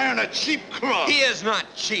double-crossing liar and a cheap crook. He is not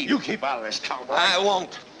cheap. You keep out of this, cowboy. I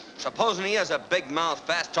won't. Supposing he has a big mouth,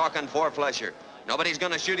 fast-talking four-flesher. Nobody's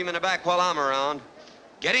gonna shoot him in the back while I'm around.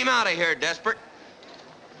 Get him out of here, desperate.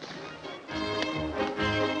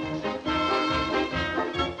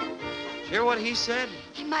 Hear what he said?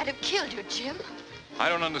 He might have killed you, Jim. I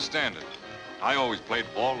don't understand it. I always played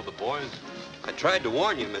ball with the boys. I tried to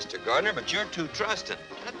warn you, Mr. Gardner, but you're too trusting.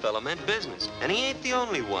 That fella meant business, and he ain't the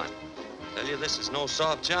only one. Tell you, this is no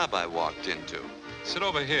soft job I walked into. Sit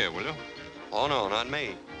over here, will you? Oh, no, not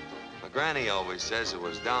me. My granny always says it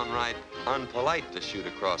was downright unpolite to shoot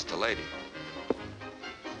across the lady.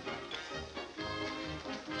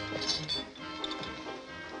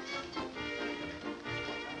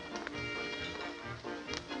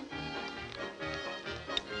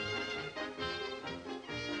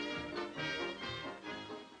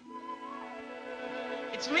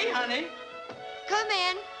 It's me, honey. Come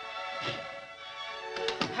in.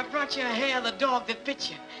 I brought you a hair of the dog that bit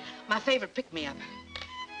you. My favorite pick-me-up.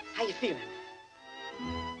 How you feeling?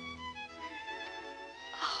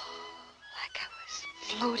 Oh, like I was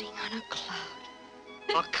floating on a cloud.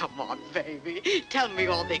 Oh, come on, baby. Tell me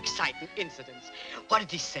all the exciting incidents. What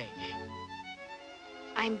did he say?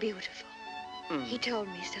 I'm beautiful. He told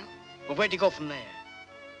me so. Well, where'd you go from there?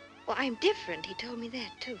 Well, I'm different. He told me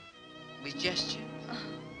that, too. With gesture?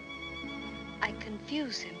 I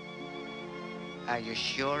confuse him. Are you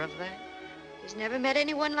sure of that? He's never met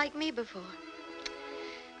anyone like me before.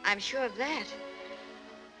 I'm sure of that.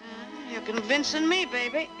 You're convincing me,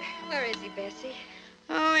 baby. Where is he, Bessie?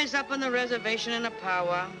 Oh, he's up on the reservation in a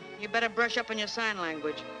powwow. You better brush up on your sign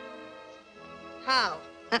language. How?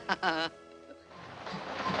 Howdy,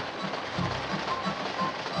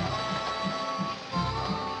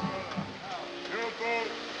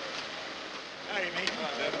 Mason.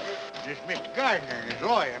 This is Mr. Gardner and his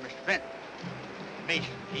lawyer, Mr. Fenton.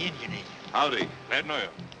 Mason, the engine agent. Howdy. Glad to know you.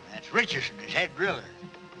 That's Richardson, his head driller.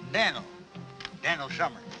 Daniel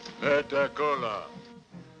Somers. Cola.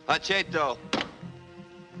 Hacheto.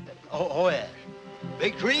 Oh, yes.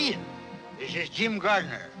 Big Tree, this is Jim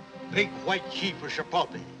Gardner, big white chief of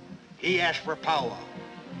Chipotle. He asked for powwow.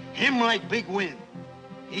 Him like big wind.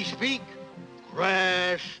 He speak,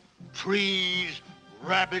 grass, trees,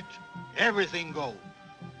 rabbits, everything go.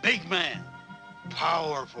 Big man,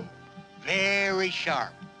 powerful, very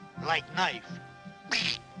sharp, like knife.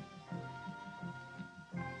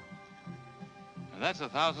 And that's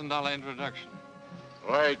 $1,000 introduction.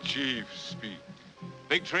 White chief speak.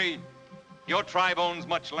 Big Tree, your tribe owns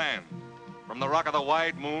much land, from the rock of the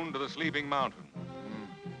wide moon to the sleeping mountain.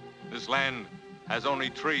 This land has only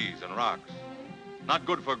trees and rocks. Not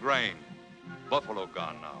good for grain. Buffalo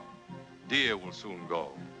gone now. Deer will soon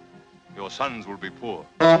go. Your sons will be poor.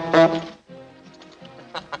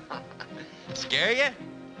 Scare you?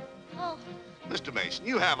 Oh. Mr. Mason,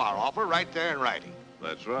 you have our offer right there in writing.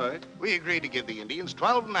 That's right. We agreed to give the Indians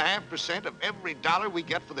 12.5% of every dollar we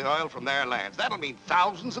get for the oil from their lands. That'll mean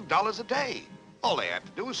thousands of dollars a day. All they have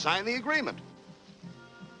to do is sign the agreement.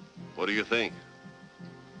 What do you think?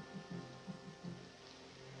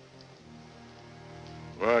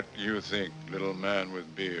 What do you think, little man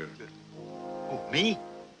with beard? Who, me?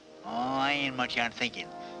 Oh, I ain't much on thinking.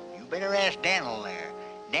 You better ask Daniel there.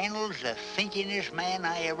 Daniel's the thinkingest man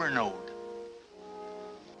I ever knowed.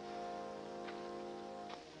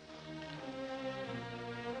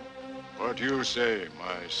 What do you say,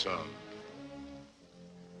 my son?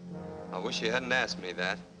 I wish you hadn't asked me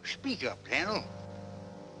that. Speak up, Daniel.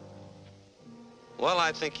 Well,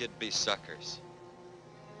 I think you'd be suckers.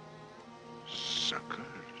 Suckers?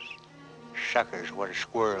 Sucker's what a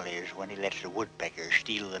squirrel is when he lets the woodpecker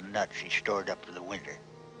steal the nuts he stored up for the winter.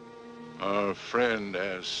 Our friend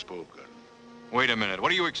has spoken. Wait a minute. What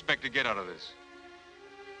do you expect to get out of this?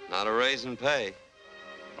 Not a raise in pay.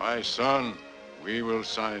 My son, we will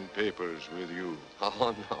sign papers with you.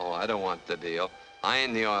 Oh, no, I don't want the deal. I ain't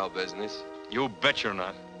in the oil business. You bet you're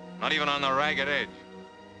not. Not even on the ragged edge.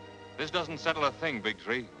 This doesn't settle a thing, Big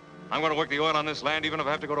Tree. I'm going to work the oil on this land even if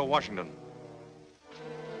I have to go to Washington.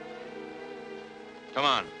 Come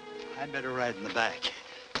on. I'd better ride in the back.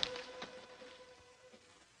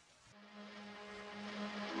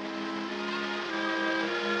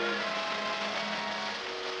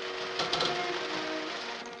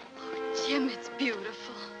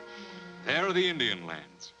 the Indian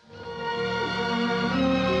lands.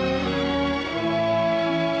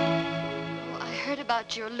 Oh, I heard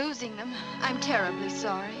about your losing them. I'm terribly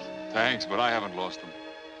sorry. Thanks, but I haven't lost them.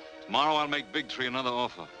 Tomorrow I'll make Big Tree another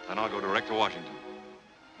offer. Then I'll go direct to Washington.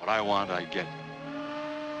 What I want, I get.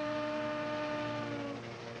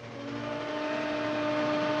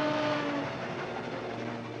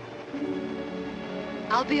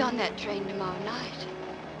 I'll be on that train tomorrow night.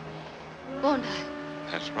 Won't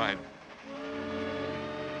I? That's right.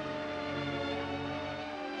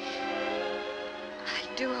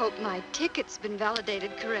 I do hope my ticket's been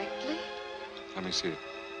validated correctly. Let me see it.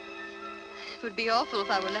 It would be awful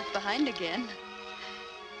if I were left behind again.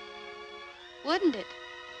 Wouldn't it?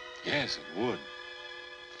 Yes, it would.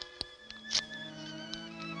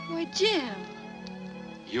 Why, Jim.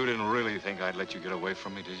 You didn't really think I'd let you get away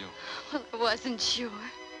from me, did you? Well, I wasn't sure.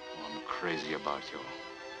 Well, I'm crazy about you.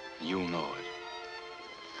 You know it.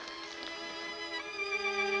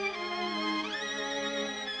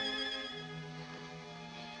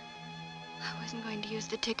 I wasn't going to use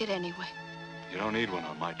the ticket anyway. You don't need one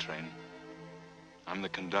on my train. I'm the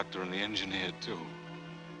conductor and the engineer, too.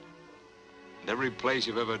 And every place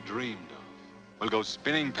you've ever dreamed of will go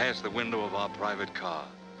spinning past the window of our private car.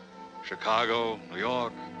 Chicago, New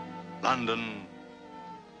York, London,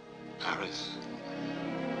 Paris.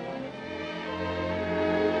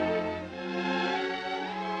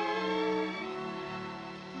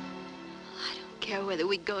 I don't care whether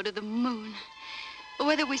we go to the moon or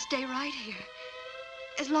whether we stay right here.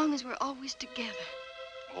 As long as we're always together.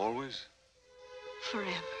 Always? Forever.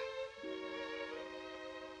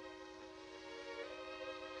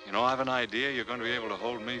 You know, I have an idea you're going to be able to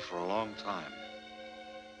hold me for a long time.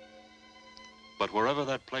 But wherever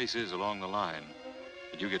that place is along the line,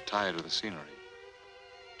 that you get tired of the scenery,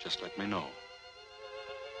 just let me know.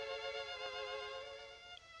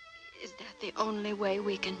 Is that the only way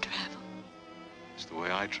we can travel? It's the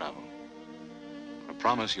way I travel. I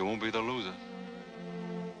promise you won't be the loser.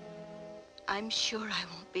 I'm sure I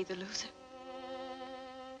won't be the loser.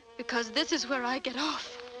 Because this is where I get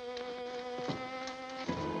off.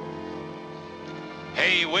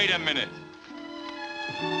 Hey, wait a minute.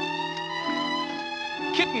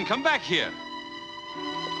 Kitten, come back here.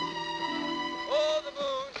 Oh, the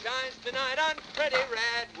moon shines tonight on pretty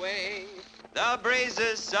red wing. The breeze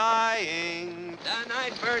is sighing, the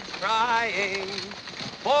night bird's crying.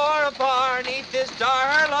 For afar neath this star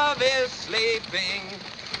her love is sleeping,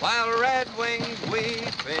 while red wings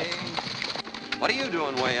weeping. What are you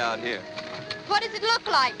doing way out here? What does it look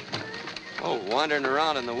like? Oh, wandering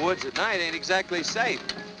around in the woods at night ain't exactly safe.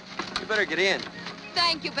 You better get in.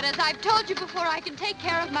 Thank you, but as I've told you before, I can take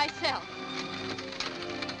care of myself.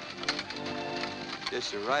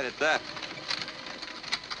 Guess you're right at that.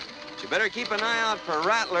 But you better keep an eye out for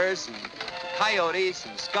rattlers and coyotes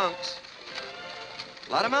and skunks.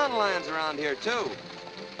 A lot of mountain lions around here, too.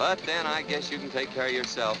 But then I guess you can take care of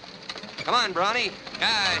yourself. Come on, Brawny.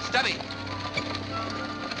 Stubby.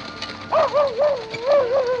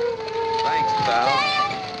 Thanks, pal.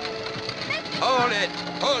 Hold it.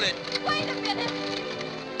 Hold it. Wait a minute.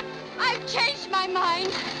 I've changed my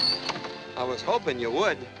mind. I was hoping you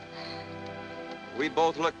would. We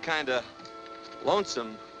both look kind of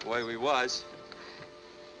lonesome the way we was.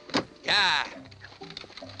 Yeah.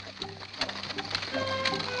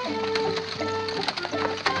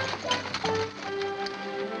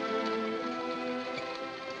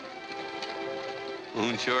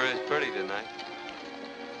 Moon sure is pretty tonight.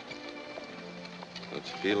 Don't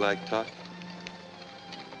you feel like talking?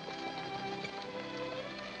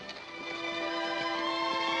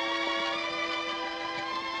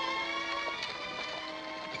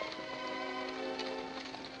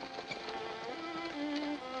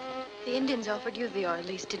 The Indians offered you the oil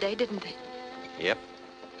lease today, didn't they? Yep.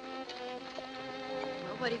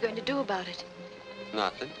 Well, what are you going to do about it?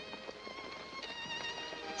 Nothing.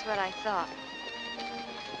 That's what I thought.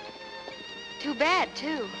 Too bad,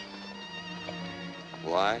 too.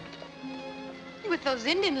 Why? With those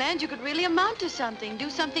Indian lands, you could really amount to something, do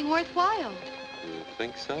something worthwhile. You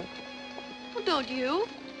think so? Well, don't you?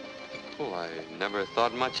 Oh, I never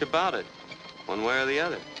thought much about it, one way or the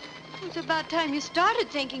other. It's about time you started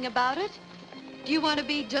thinking about it. Do you want to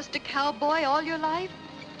be just a cowboy all your life?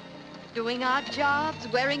 Doing odd jobs,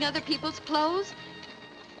 wearing other people's clothes?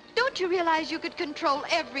 Don't you realize you could control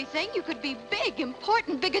everything? You could be big,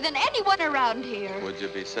 important, bigger than anyone around here. Would you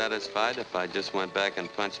be satisfied if I just went back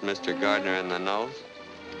and punched Mr. Gardner in the nose?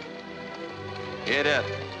 Hit it.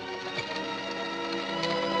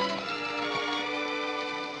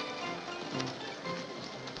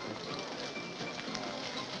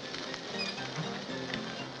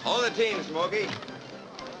 Hold team, Smokey.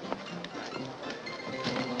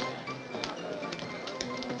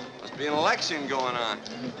 Must be an election going on.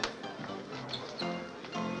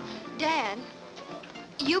 Dan,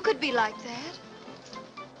 you could be like that.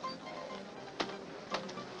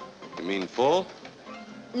 You mean full?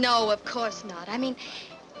 No, of course not. I mean,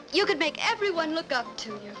 you could make everyone look up to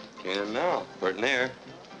you. Can now. Pert near.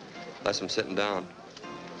 Unless I'm sitting down.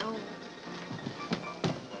 Oh.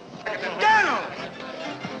 Donald!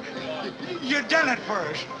 You done it for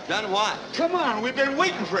us. Done what? Come on, we've been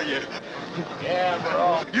waiting for you. Yeah,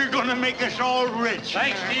 bro. You're gonna make us all rich.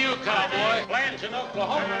 Thanks to you, cowboy. Plants in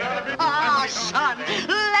Oklahoma. Ah, son,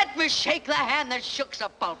 let me shake the hand that shook the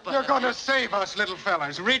pulpit. You're going to save us, little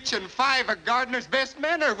fellas. Rich and 5 of Gardner's best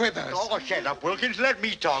men are with us. Oh, shut up, Wilkins. Let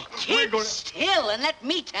me talk. Keep still and let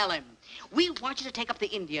me tell him. We want you to take up the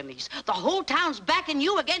Indian lease. The whole town's backing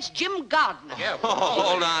you against Jim Gardner. Yeah,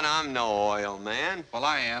 hold on. I'm no oil man. Well,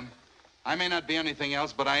 I am. I may not be anything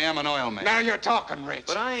else, but I am an oil man. Now you're talking, Rich.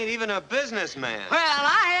 But I ain't even a businessman. Well,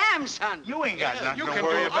 I am, son. You ain't got nothing you to can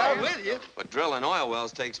worry do about. that. With you. But drilling oil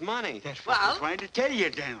wells takes money. That's what I'm trying to tell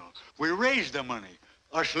you, Daniel. We raise the money.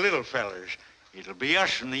 Us little fellers. It'll be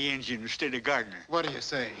us from the engine instead of Gardner. What do you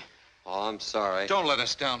say? Oh, I'm sorry. Don't let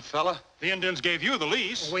us down, fella. The Indians gave you the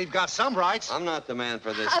lease. We've got some rights. I'm not the man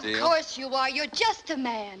for this Of deal. course you are. You're just a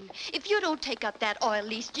man. If you don't take up that oil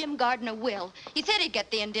lease, Jim Gardner will. He said he'd get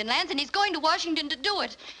the Indian lands, and he's going to Washington to do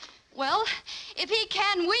it. Well, if he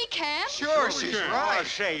can, we can. Sure, she's right. I'll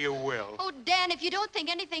say you will. Oh, Dan, if you don't think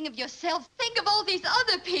anything of yourself, think of all these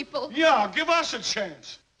other people. Yeah, give us a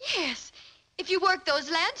chance. Yes. If you work those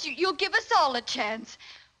lands, you'll give us all a chance.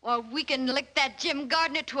 Or we can lick that Jim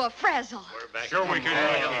Gardner to a frazzle. Sure we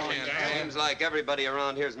can. Seems like everybody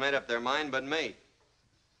around here's made up their mind but me.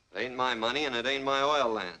 It ain't my money and it ain't my oil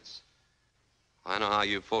lands. I know how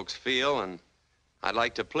you folks feel, and I'd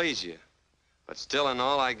like to please you. But still in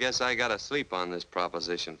all, I guess I gotta sleep on this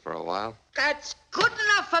proposition for a while. That's good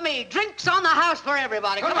enough for me. Drinks on the house for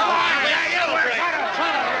everybody. Come on.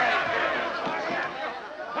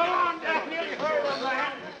 Come on, Daniel.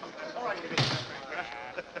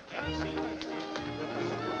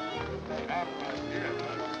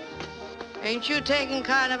 Ain't you taking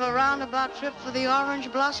kind of a roundabout trip for the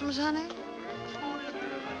orange blossoms, honey?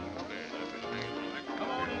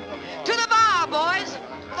 To the bar, boys.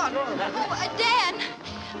 Come on. Oh, Dan,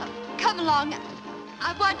 come along.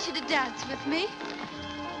 I want you to dance with me.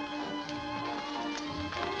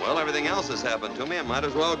 Well, everything else has happened to me. I might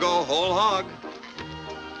as well go whole hog.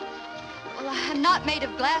 Well, I'm not made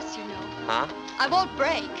of glass, you know. Huh? I won't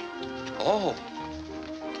break. Oh.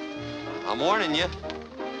 I'm warning you.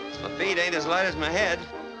 My feet ain't as light as my head.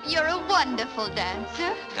 You're a wonderful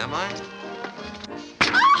dancer. Am I?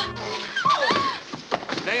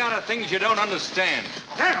 Stay out of things you don't understand.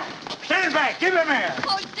 Daniel, stand back. Give him air.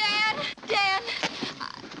 Oh, Dan.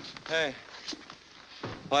 Hey.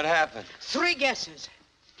 What happened? 3 guesses.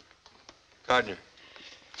 Gardner.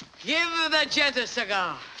 Give the gent a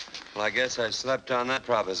cigar. Well, I guess I slept on that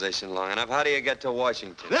proposition long enough. How do you get to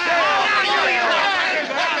Washington?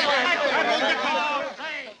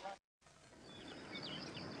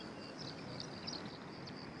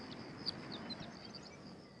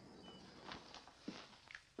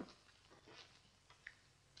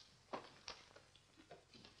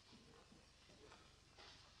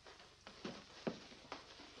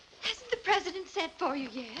 Hasn't the president sent for you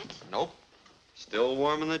yet? Nope. Still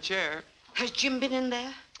warm in the chair. Has Jim been in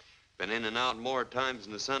there? Been in and out more times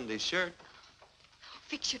than the Sunday shirt.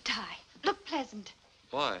 Fix your tie. Look pleasant.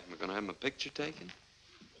 Why? Am I going to have my picture taken?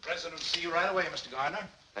 The president will see you right away, Mr. Gardner.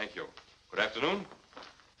 Thank you. Good afternoon.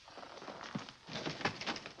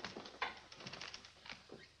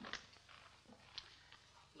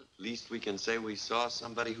 At least we can say we saw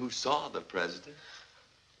somebody who saw the president.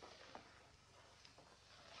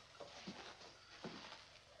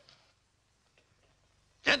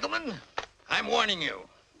 Gentlemen, I'm warning you.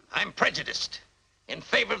 I'm prejudiced in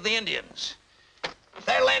favor of the Indians. If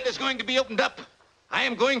their land is going to be opened up, I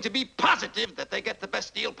am going to be positive that they get the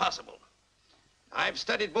best deal possible. I've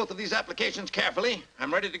studied both of these applications carefully.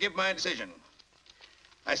 I'm ready to give my decision.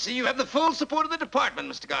 I see you have the full support of the department,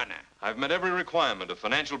 Mr. Gardner. I've met every requirement of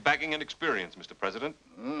financial backing and experience, Mr. President.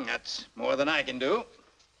 That's more than I can do.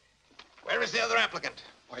 Where is the other applicant?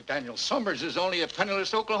 Why, Daniel Somers is only a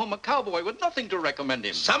penniless Oklahoma cowboy with nothing to recommend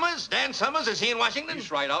him. Somers? Dan Somers? Is he in Washington? He's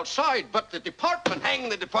right outside, but the department... Hang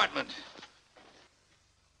the department.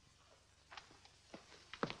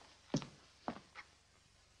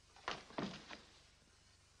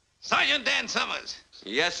 Sergeant Dan Somers.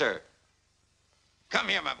 Yes, sir. Come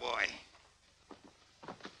here, my boy.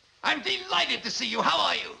 I'm delighted to see you. How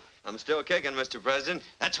are you? I'm still kicking, Mr. President.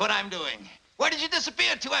 That's what I'm doing. Where did you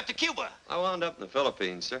disappear to after Cuba? I wound up in the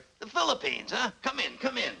Philippines, sir. The Philippines, huh? Come in,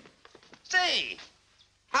 come in. Say,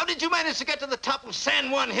 how did you manage to get to the top of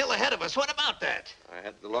San Juan Hill ahead of us? What about that? I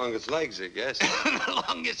had the longest legs, I guess. The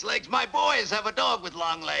longest legs? My boys have a dog with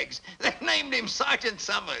long legs. They named him Sergeant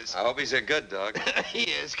Somers. I hope he's a good dog. He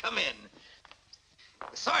is. Come in.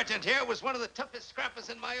 The sergeant here was one of the toughest scrappers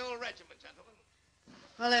in my old regiment, gentlemen.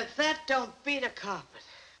 Well, if that don't beat a carpet.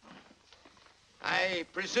 I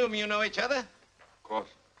presume you know each other? Of course.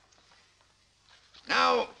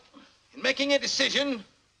 Now, in making a decision,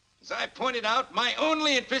 as I pointed out, my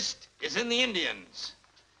only interest is in the Indians.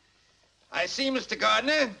 I see, Mr.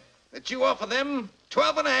 Gardner, that you offer them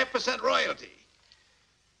 12.5% royalty,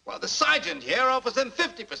 while the sergeant here offers them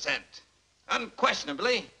 50%.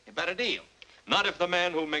 Unquestionably, a better deal. Not if the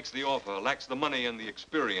man who makes the offer lacks the money and the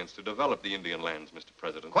experience to develop the Indian lands, Mr.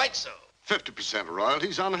 President. Quite so. 50%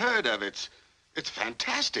 royalty's unheard of. It's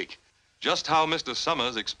fantastic. Just how Mr.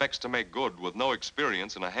 Somers expects to make good with no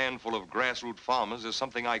experience and a handful of grassroots farmers is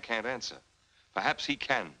something I can't answer. Perhaps he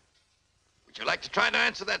can. Would you like to try to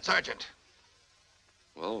answer that, Sergeant?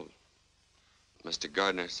 Well, Mr.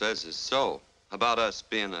 Gardner says is so. About us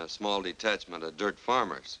being a small detachment of dirt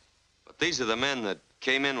farmers. But these are the men that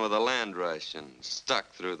came in with a land rush and stuck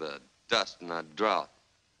through the dust and that drought.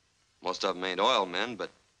 Most of them ain't oil men, but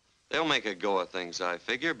they'll make a go of things, I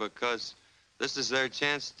figure, because this is their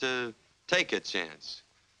chance to take a chance,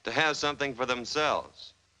 to have something for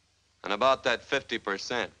themselves. And about that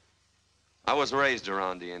 50%. I was raised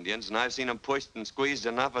around the Indians, and I've seen them pushed and squeezed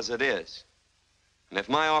enough as it is. And if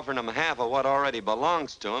my offering them half of what already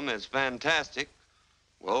belongs to them is fantastic,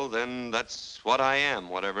 well, then that's what I am,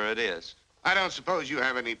 whatever it is. I don't suppose you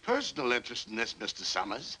have any personal interest in this, Mr.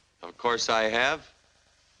 Somers? Of course I have.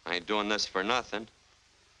 I ain't doing this for nothing.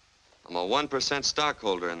 I'm a 1%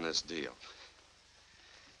 stockholder in this deal.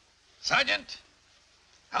 Sergeant,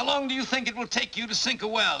 how long do you think it will take you to sink a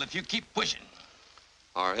well if you keep pushing?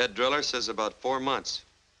 Our head driller says about 4 months.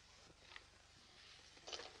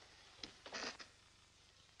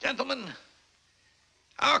 Gentlemen,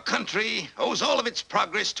 our country owes all of its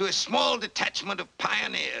progress to a small detachment of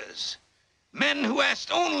pioneers. Men who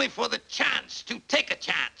asked only for the chance to take a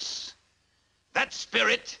chance. That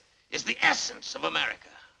spirit is the essence of America.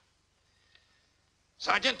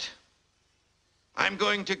 Sergeant, I'm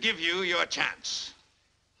going to give you your chance.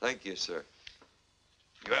 Thank you, sir.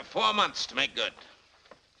 You have 4 months to make good.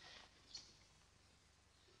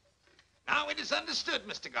 Now, it is understood,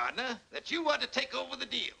 Mr. Gardner, that you are to take over the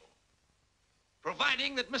deal,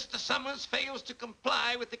 providing that Mr. Somers fails to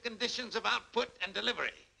comply with the conditions of output and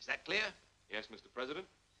delivery. Is that clear? Yes, Mr. President.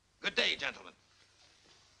 Good day, gentlemen.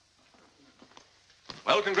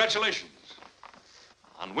 Well, congratulations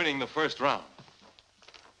on winning the first round.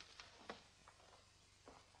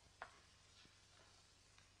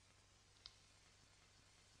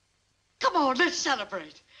 Come on, let's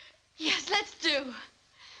celebrate. Yes, let's do.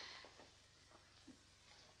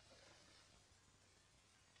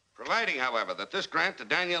 Providing, however, that this grant to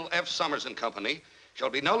Daniel F. Somers and Company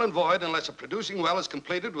shall be null and void unless a producing well is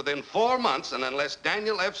completed within 4 months and unless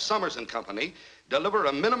Daniel F. Somers and Company deliver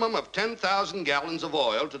a minimum of 10,000 gallons of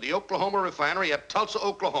oil to the Oklahoma refinery at Tulsa,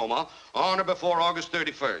 Oklahoma on or before August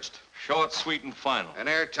 31st. Short, sweet, and final. And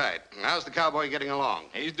airtight. How's the cowboy getting along?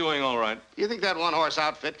 He's doing all right. You think that one-horse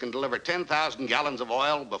outfit can deliver 10,000 gallons of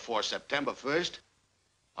oil before September 1st?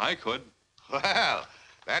 I could. Well,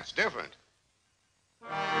 that's different.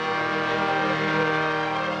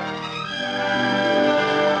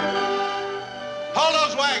 Hold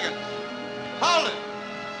those wagons. Hold it.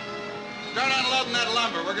 Start unloading that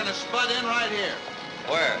lumber. We're gonna spud in right here.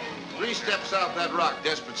 Where? 3 steps off that rock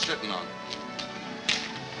Desperat's sitting on.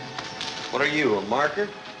 What are you, a marker?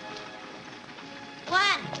 1,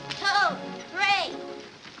 2, 3.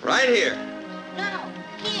 Right here. No,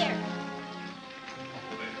 here.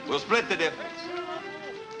 We'll split the difference.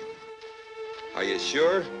 Are you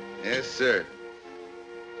sure? Yes, sir.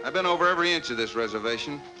 I've been over every inch of this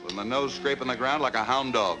reservation with my nose scraping the ground like a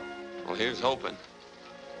hound dog. Well, here's hoping.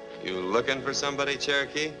 You looking for somebody,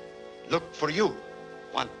 Cherokee? Look for you.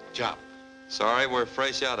 Want job. Sorry, we're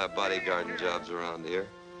fresh out of bodyguarding jobs around here.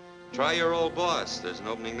 Try your old boss. There's an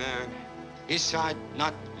opening there. His side,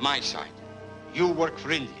 not my side. You work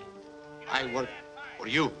for India. I work for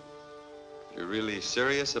you. You're really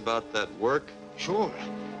serious about that work? Sure.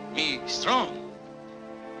 Me strong.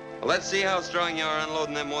 Well, let's see how strong you are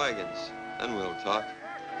unloading them wagons. Then we'll talk.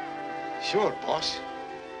 Sure, boss.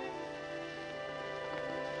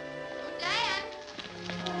 Dad.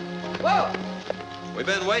 Whoa! We've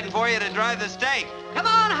been waiting for you to drive the stake. Come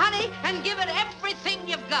on, honey, and give it everything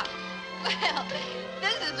you've got. Well,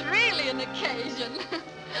 this is really an occasion.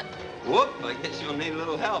 Whoop, I guess you'll need a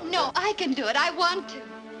little help. No, I can do it. I want to.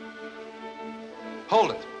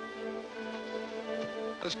 Hold it.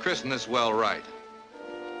 Let's christen this well right.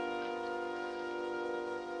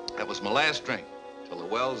 That was my last drink, till the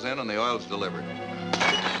well's in and the oil's delivered.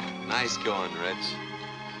 Nice going, Rich.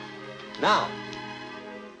 Now,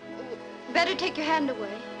 Better take your hand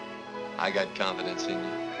away. I got confidence in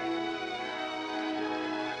you.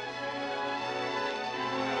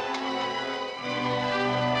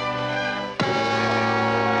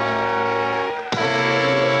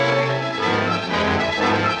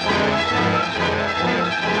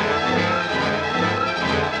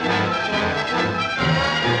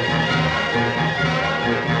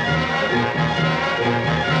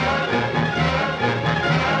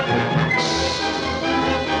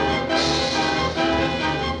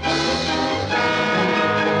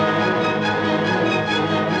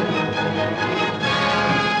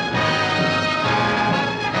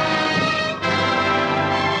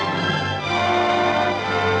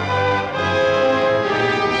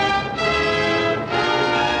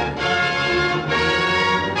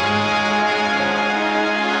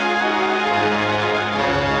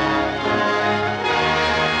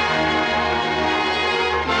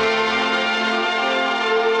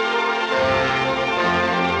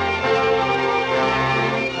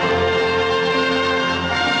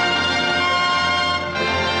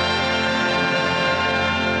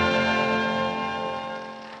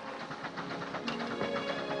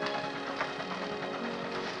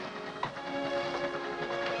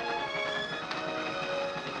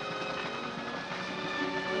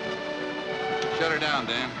 Shut her down,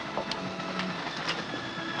 Dan.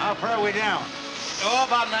 How far are we down? Oh,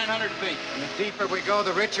 about 900 feet. And the deeper we go,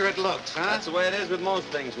 the richer it looks, huh? That's the way it is with most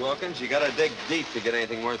things, Wilkins. You gotta dig deep to get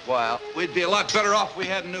anything worthwhile. We'd be a lot better off if we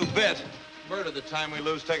had a new bit. Murder the time we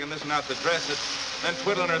lose taking this one out to dress it, then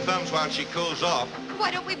twiddling her thumbs while she cools off. Why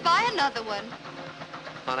don't we buy another one?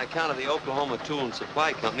 On account of the Oklahoma Tool and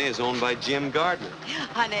Supply Company is owned by Jim Gardner.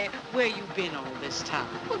 Honey, where you been all this time?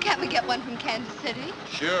 Well, can't we get one from Kansas City?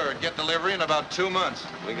 Sure, get delivery in about 2 months.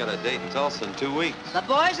 We got a date in Tulsa in 2 weeks. The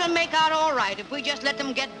boys will make out all right if we just let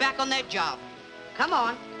them get back on their job. Come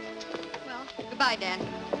on. Well, goodbye, Dan.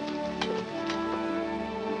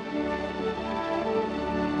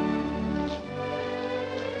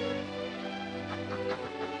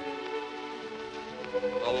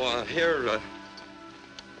 Oh, here,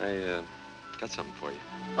 I got something for you.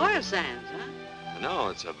 Oil sands, huh? No,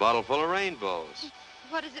 it's a bottle full of rainbows.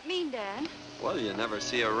 What does it mean, Dan? Well, you never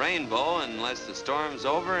see a rainbow unless the storm's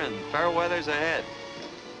over and fair weather's ahead.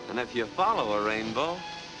 And if you follow a rainbow,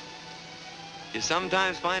 you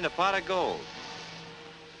sometimes find a pot of gold.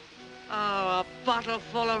 Oh, a bottle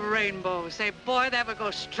full of rainbows. Say, boy, that would go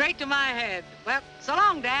straight to my head. Well, so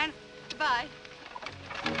long, Dan. Goodbye.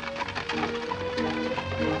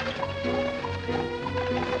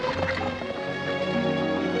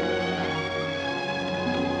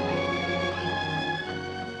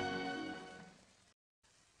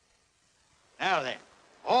 Now then,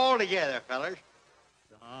 all together, fellas.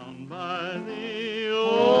 Down by the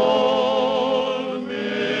old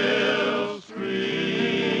mill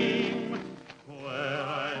stream, where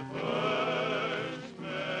I first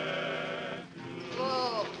met you.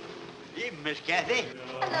 Whoa. Evening, Miss Cathy.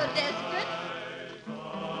 Hello, Desperate.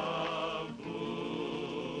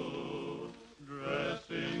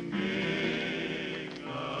 Dressing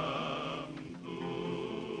gingham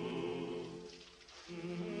blue.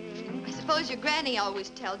 I suppose your granny always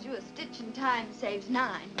tells you a stitch in time saves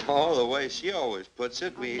 9. Oh, the way she always puts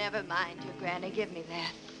it, Oh, never mind your granny. Give me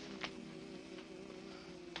that.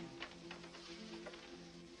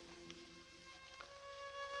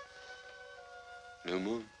 New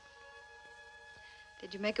moon?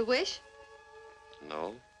 Did you make a wish?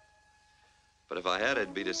 No. But if I had,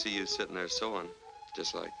 it'd be to see you sitting there sewing,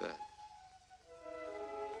 just like that.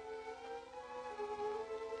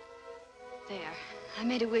 There. I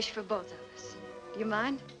made a wish for both of us. Do you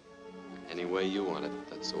mind? Any way you want it,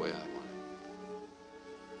 that's the way I want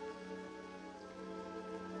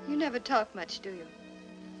it. You never talk much, do you?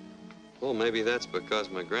 Well, maybe that's because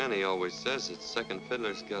my granny always says that second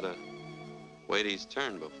fiddler's gotta wait his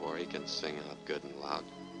turn before he can sing out good and loud.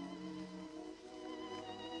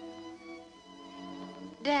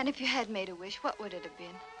 Dan, if you had made a wish, what would it have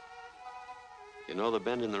been? You know the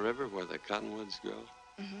bend in the river where the cottonwoods grow?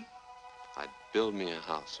 Mm-hmm. I'd build me a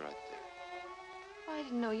house right there. I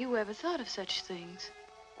didn't know you ever thought of such things.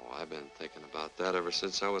 Oh, I've been thinking about that ever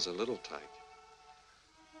since I was a little tyke.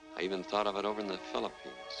 I even thought of it over in the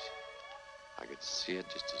Philippines. I could see it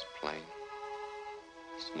just as plain.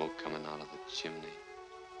 Smoke coming out of the chimney.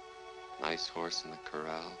 Nice horse in the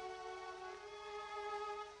corral.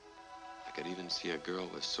 I could even see a girl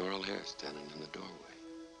with sorrel hair standing in the doorway.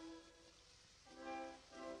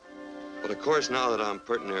 But of course, now that I'm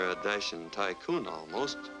pretty near a dashing tycoon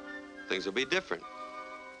almost, things will be different.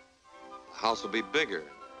 The house will be bigger.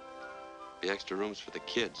 Be extra rooms for the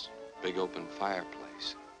kids. Big open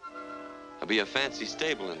fireplace. There'll be a fancy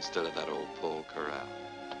stable instead of that old pole corral.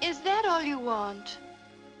 Is that all you want?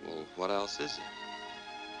 Well, what else is it?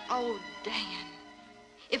 Oh, Dan.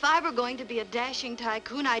 If I were going to be a dashing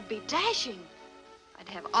tycoon, I'd be dashing. I'd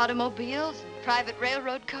have automobiles and private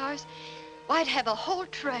railroad cars. Why, I'd have a whole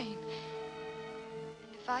train.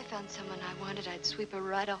 And if I found someone I wanted, I'd sweep her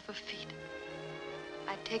right off her feet.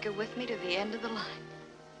 I'd take her with me to the end of the line.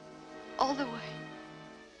 All the way.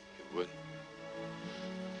 You would?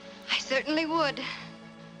 I certainly would.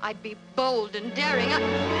 I'd be bold and daring.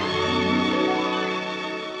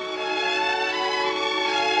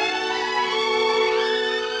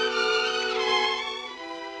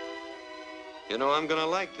 You know, I'm gonna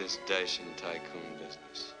like this dashing tycoon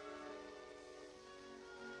business.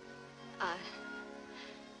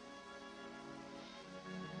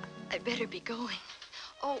 I'd better be going.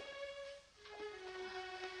 Oh.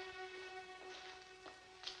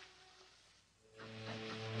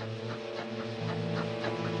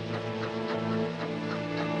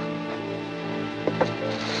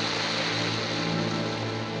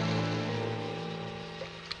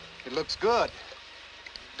 It looks good.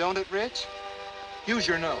 Don't it, Rich? Use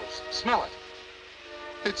your nose. Smell it.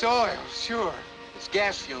 It's oil, sure. It's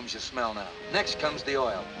gas fumes you smell now. Next comes the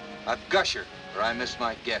oil. A gusher, or I miss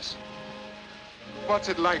my guess. What's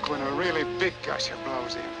it like when a really big gusher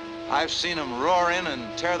blows in? I've seen them roar in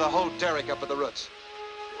and tear the whole derrick up at the roots.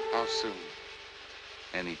 How soon?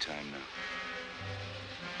 Anytime now.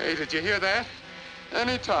 Hey, did you hear that?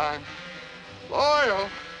 Anytime. Oil.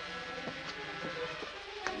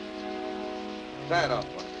 Tie it off,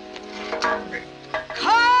 buddy.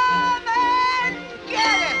 Come and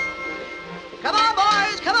get it! Come on,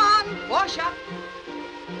 boys, come on. Wash up.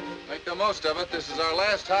 Make the most of it. This is our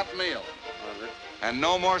last hot meal. And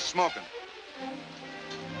no more smoking.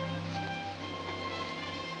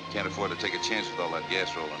 Can't afford to take a chance with all that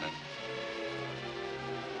gas rolling in.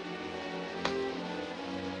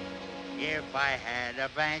 If I had a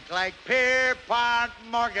bank like Pierpont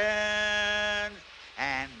Morgan's,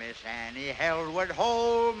 and Miss Annie Held would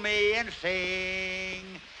hold me and sing,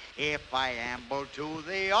 if I ambled to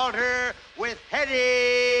the altar with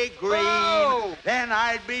Hetty Green, then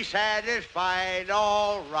I'd be satisfied,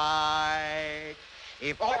 all right.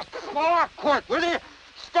 If quit, will you?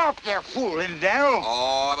 Stop there fooling, Daniel.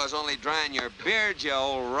 Oh, I was only drying your beard, you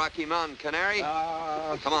old Rocky Mountain canary.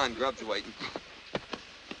 Come on, Grub's waiting.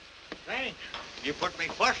 Thanks. You put me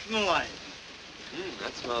first in the line.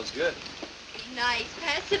 That smells good. Nice.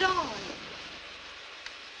 Pass it on.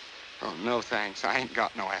 Oh, no thanks. I ain't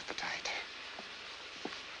got no appetite.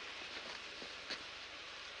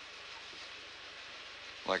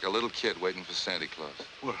 Like a little kid waiting for Santa Claus.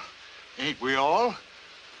 Well, ain't we all?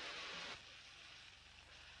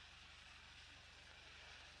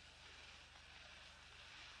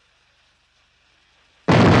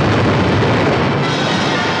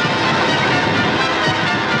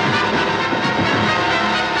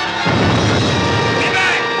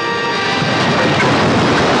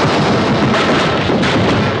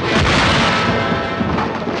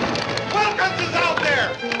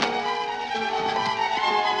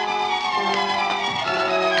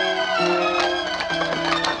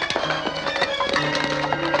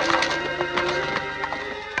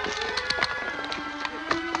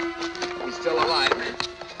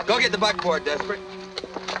 Go get the buckboard, Desperate.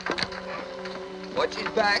 Watch his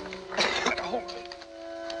back.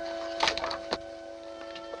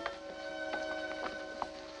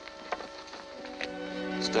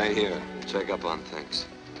 Stay here. Check up on things.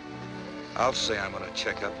 I'll say I'm gonna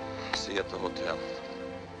check up. See you at the hotel.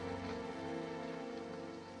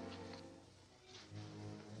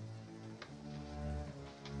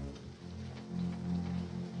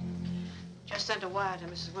 Just sent a wire to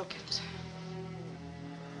Mrs. Wilkins.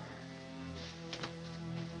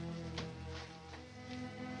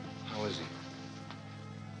 How is he?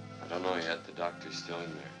 I don't know yet. The doctor's still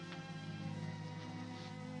in there.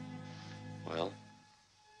 Well?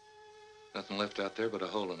 Nothing left out there but a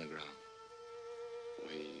hole in the ground.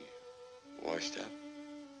 We washed up?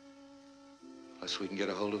 Unless we can get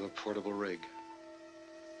a hold of a portable rig.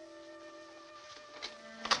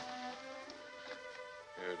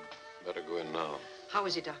 You'd better go in now. How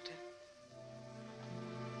is he, Doctor?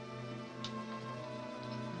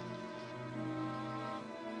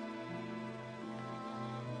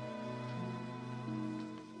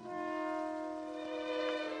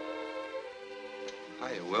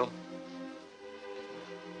 are you, Will?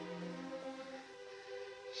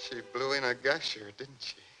 She blew in a gusher, didn't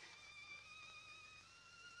she?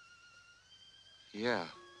 Yeah.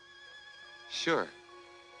 Sure.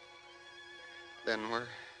 Then we're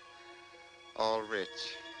all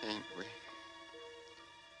rich, ain't we?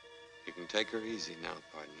 You can take her easy now,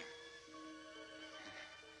 partner.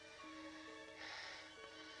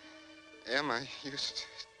 Emma used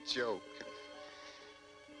to joke and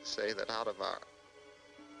say that out of our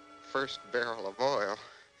first barrel of oil,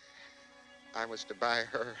 I was to buy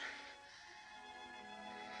her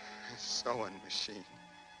a sewing machine.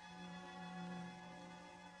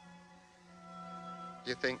 Do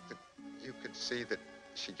you think that you could see that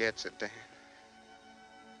she gets it, Dan?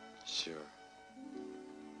 Sure.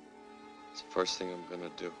 It's the first thing I'm gonna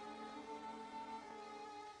do.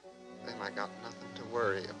 Then I got nothing to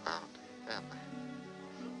worry about, have I?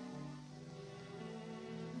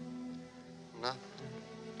 Nothing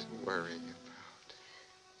to worry about.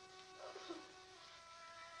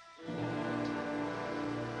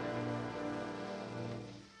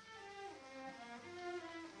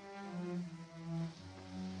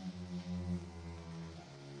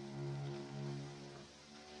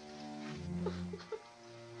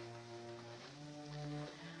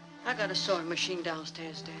 I got a sewing machine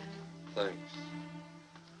downstairs, Dad. Thanks.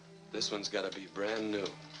 This one's gotta be brand new.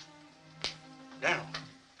 Down.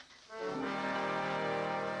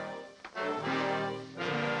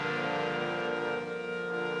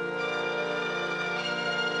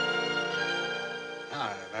 Now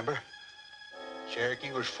I remember.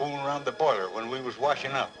 Cherokee was fooling around the boiler when we was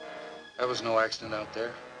washing up. There was no accident out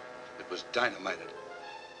there. It was dynamited.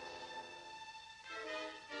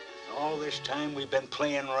 All this time we've been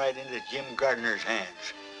playing right into Jim Gardner's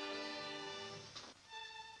hands.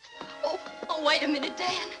 Oh, wait a minute,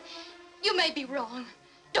 Dan. You may be wrong.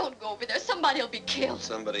 Don't go over there. Somebody'll be killed.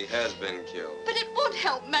 Somebody has been killed. But it won't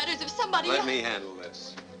help matters if somebody Let else... me handle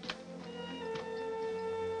this.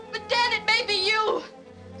 But, Dan, it may be you.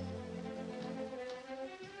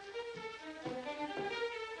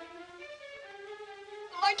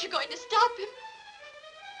 Aren't you going to stop him?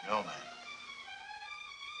 No, man.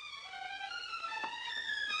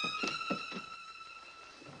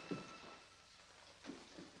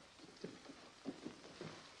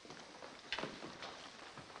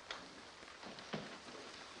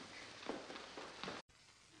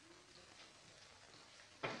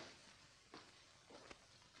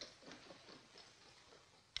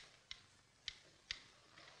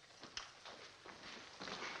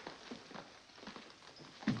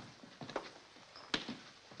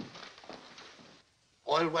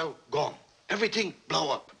 Oil well gone. Everything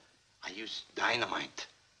blow up. I used dynamite.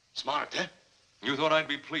 Smart, eh? You thought I'd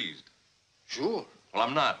be pleased? Sure. Well,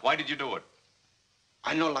 I'm not. Why did you do it?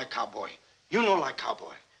 I know like Cowboy. You know like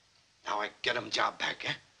Cowboy. Now I get him job back,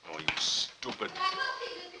 eh? Oh, you stupid. I will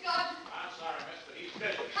see, Mr. Gardner. I'm sorry, mister. He's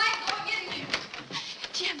busy. I'm going in there.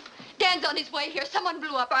 Jim, Dan's on his way here. Someone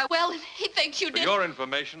blew up our well, and he thinks you For did. your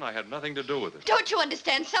information, I had nothing to do with it. Don't you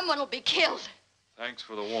understand? Someone will be killed. Thanks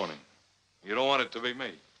for the warning. You don't want it to be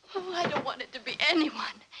me. Oh, I don't want it to be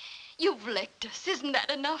anyone. You've licked us. Isn't that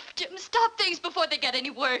enough, Jim? Stop things before they get any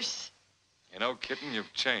worse. You know, kitten,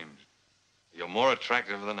 you've changed. You're more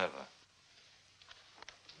attractive than ever.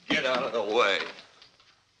 Get out of the way.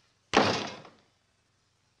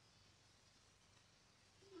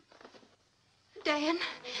 Dan,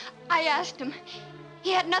 I asked him.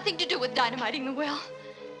 He had nothing to do with dynamiting the well.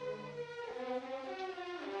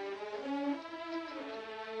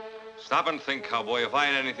 Stop and think, Cowboy. If I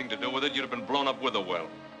had anything to do with it, you'd have been blown up with a well.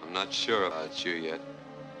 I'm not sure about you yet,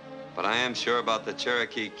 but I am sure about the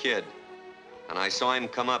Cherokee kid, and I saw him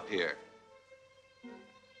come up here.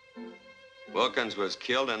 Wilkins was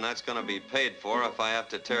killed, and that's gonna be paid for if I have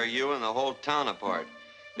to tear you and the whole town apart,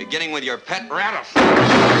 beginning with your pet rattlesnake.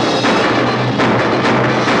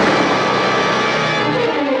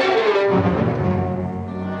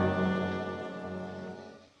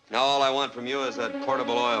 Now all I want from you is that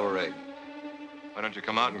portable oil rig. Why don't you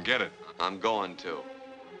come out and get it? I'm going to.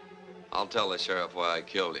 I'll tell the sheriff why I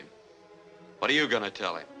killed him. What are you gonna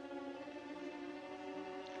tell him?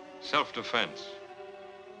 Self-defense.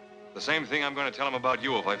 The same thing I'm going to tell him about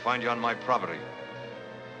you if I find you on my property.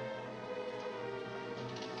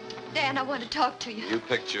 Dan, I want to talk to you. You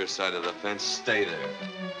picked your side of the fence. Stay there.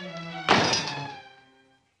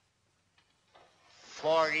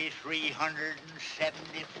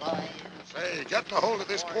 4,375. Say, getting a hold of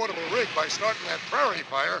this portable rig by starting that prairie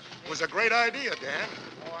fire was a great idea, Dan.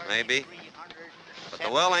 Maybe. But the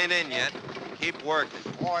well ain't in yet. Keep working.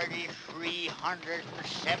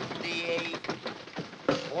 4,378.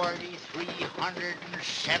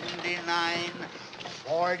 4,379,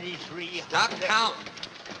 4,300. Stop counting.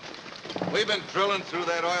 We've been drilling through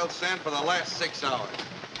that oil sand for the last 6 hours.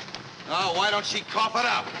 Oh, why don't she cough it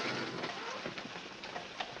up?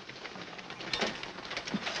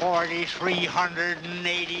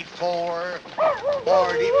 4,384,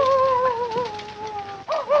 40.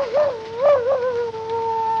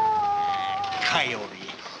 Coyote.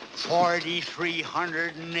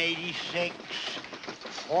 4,386,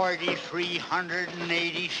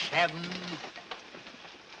 4,387.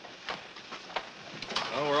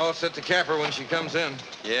 Well, we're all set to cap her when she comes in.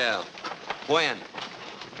 Yeah. When?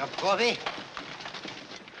 Cup of coffee?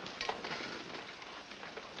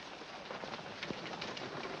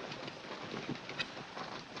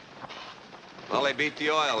 Well, they beat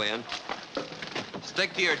the oil in.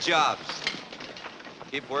 Stick to your jobs.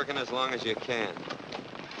 Keep working as long as you can.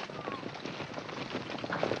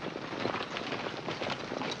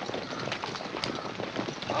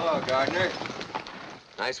 Hello, Gardner.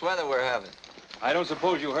 Nice weather we're having. I don't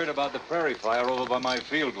suppose you heard about the prairie fire over by my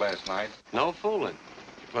field last night. No fooling.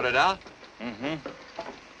 You put it out? Mm-hmm.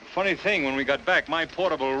 Funny thing, when we got back, my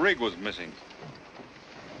portable rig was missing.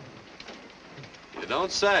 You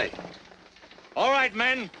don't say. All right,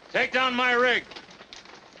 men, take down my rig.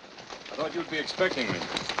 I thought you'd be expecting me.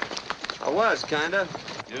 I was, kinda.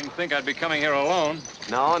 You didn't think I'd be coming here alone?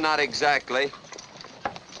 No, not exactly.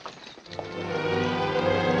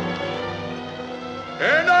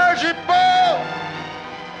 Energy ball!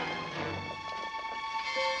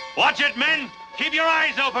 Watch it, men. Keep your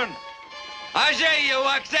eyes open. Ajay, you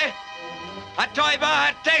waxy. Atoiba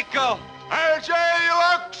hateko. Ajay, you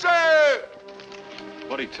waxy!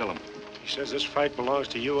 What'd he tell him? He says this fight belongs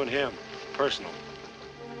to you and him. Personal.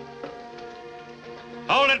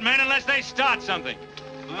 Hold it, men, unless they start something.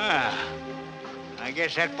 Ah, I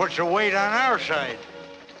guess that puts a weight on our side.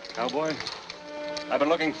 Cowboy, I've been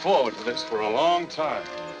looking forward to this for a long time.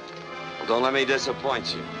 Well, don't let me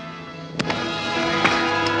disappoint you.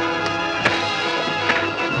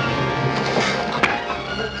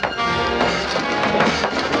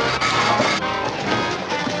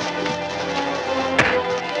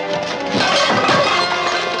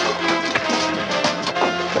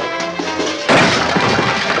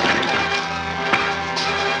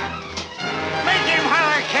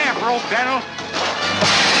 Daniel.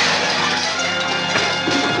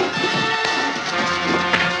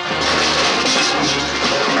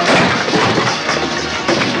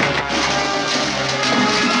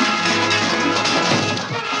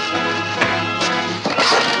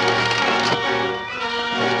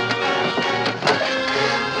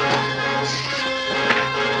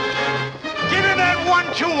 Give him that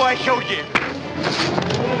 1-2 I showed you.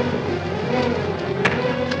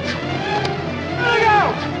 Look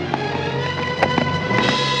out!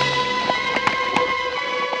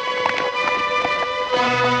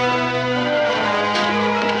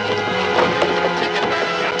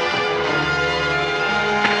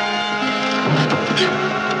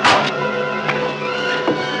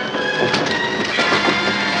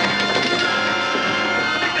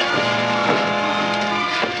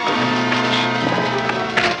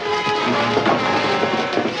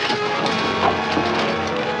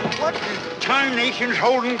 Nation's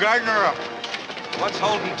holding Gardner up. What's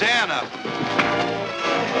holding Dan up?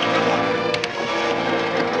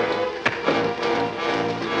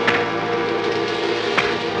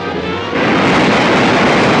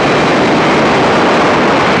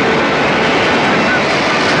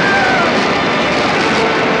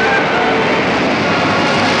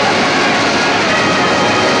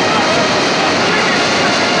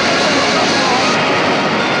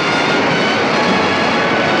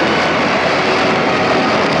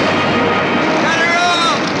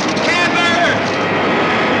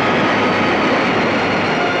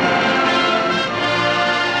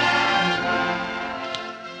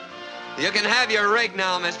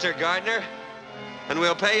 Now, Mr. Gardner, and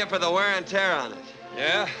we'll pay you for the wear and tear on it.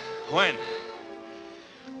 Yeah? When?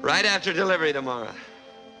 Right after delivery tomorrow.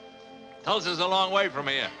 Tulsa's a long way from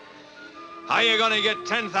here. How are you gonna get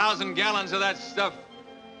 10,000 gallons of that stuff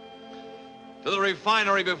to the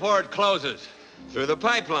refinery before it closes? Through the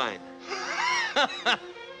pipeline.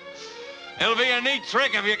 It'll be a neat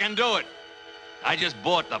trick if you can do it. I just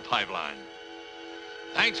bought the pipeline.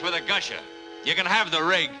 Thanks for the gusher. You can have the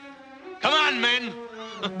rig. Come on, men.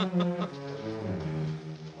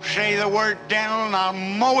 Say the word, Daniel, and I'll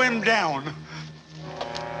mow him down.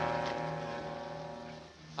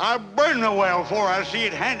 I'll burn the well before I see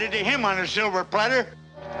it handed to him on a silver platter.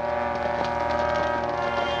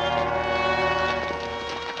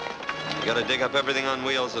 You gotta dig up everything on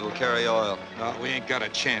wheels that'll carry oil. No, we ain't got a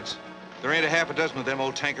chance. There ain't a half a dozen of them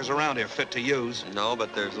old tankers around here fit to use. No,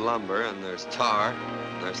 but there's lumber, and there's tar,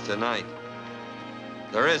 and there's tonight.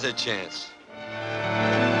 There is a chance.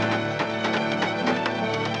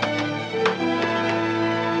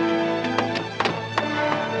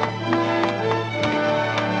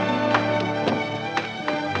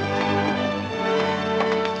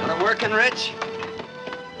 Working, Rich?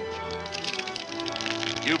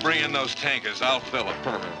 You bring in those tankers, I'll fill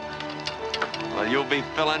them. Well, you'll be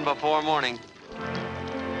filling before morning.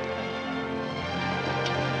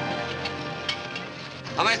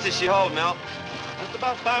 How much does she hold, Mel? That's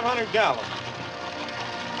about 500 gallons.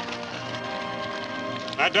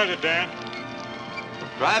 That does it, Dan.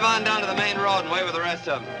 Drive on down to the main road and wait with the rest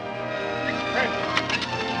of them. Hey.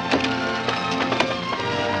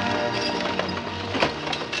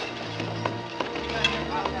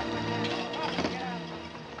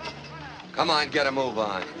 Come on, get a move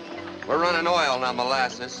on. We're running oil, not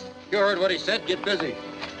molasses. You heard what he said. Get busy.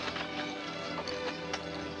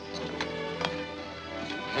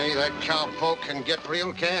 Hey, that cowpoke can get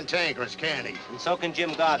real cantankerous, can't he? And so can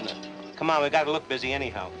Jim Gardner. Come on, we gotta look busy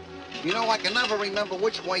anyhow. You know, I can never remember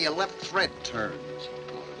which way your left thread turns.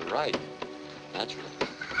 Right. Naturally.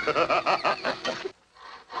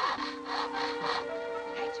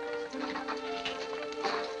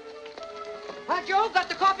 Hi, Joe. Got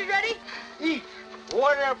the coffee ready? Eat.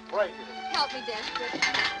 What a pleasure. Help me, Dan.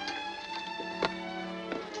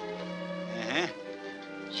 Uh-huh.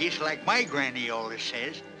 Just like my granny always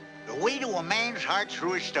says, the way to a man's heart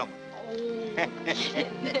through his stomach. Oh,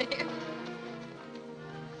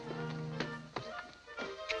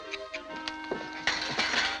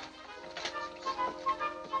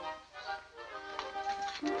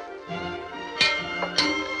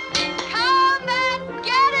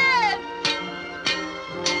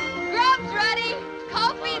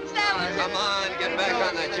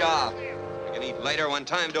 job. You can eat later when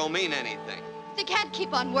time don't mean anything. They can't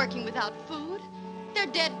keep on working without food. They're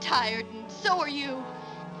dead tired, and so are you.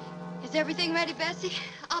 Is everything ready, Bessie?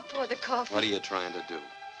 I'll pour the coffee. What are you trying to do?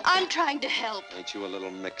 I'm trying to help. Ain't you a little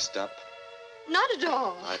mixed up? Not at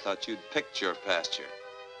all. I thought you'd picked your pasture.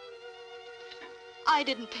 I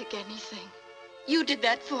didn't pick anything. You did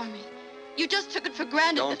that for me. You just took it for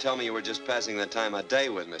granted. Don't tell me you were just passing the time of day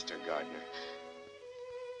with Mr. Gardner.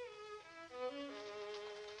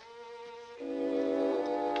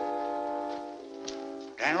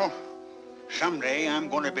 Daniel, someday I'm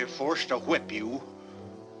going to be forced to whip you.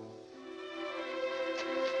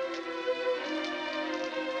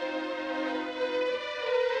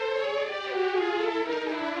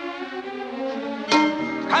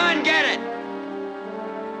 Come and get it!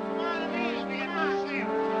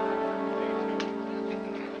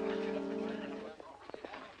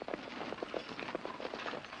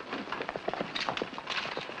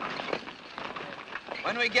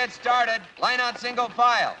 When we get started, line out single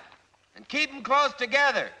file. And keep them close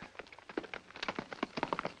together.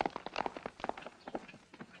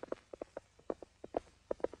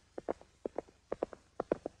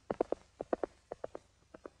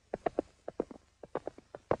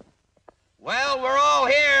 Well, we're all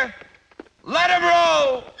here. Let 'em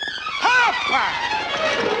roll! Hopper!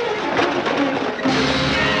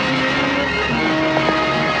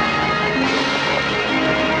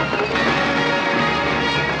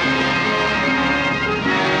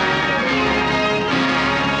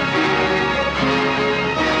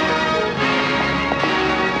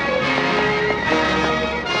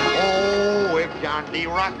 The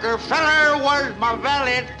Rockefeller was my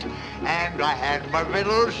valet, and I had my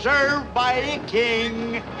victuals served by a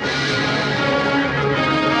king.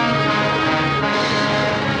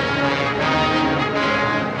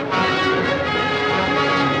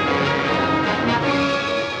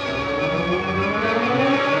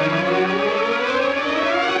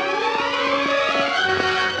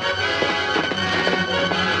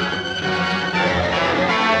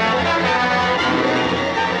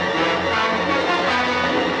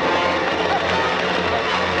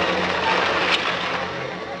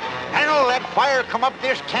 Fire come up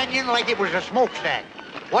this canyon like it was a smokestack.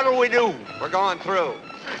 What'll we do? We're going through.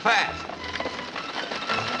 Fast.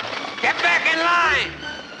 Get back in line!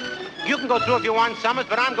 You can go through if you want, Somers,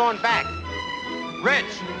 but I'm going back.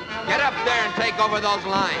 Rich, get up there and take over those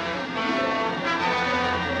lines.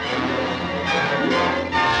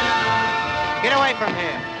 Get away from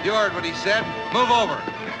here. You heard what he said. Move over.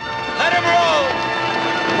 Let him roll!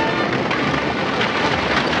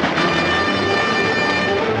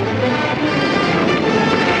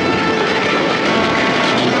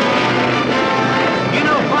 You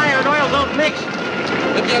know fire and oil don't mix.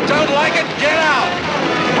 If you don't like it,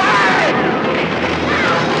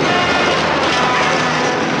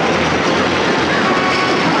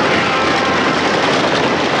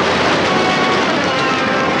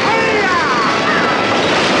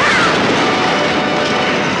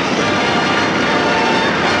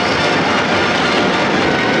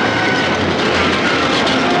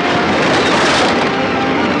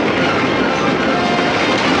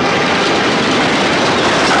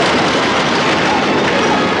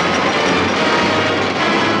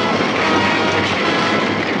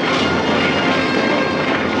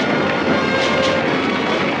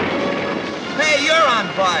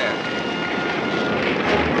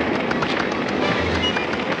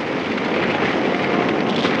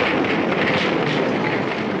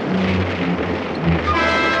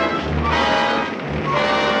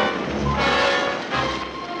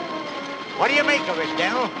 make of it,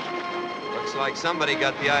 Dell? Looks like somebody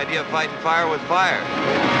got the idea of fighting fire with fire.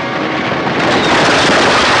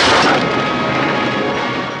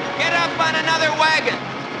 Get up on another wagon.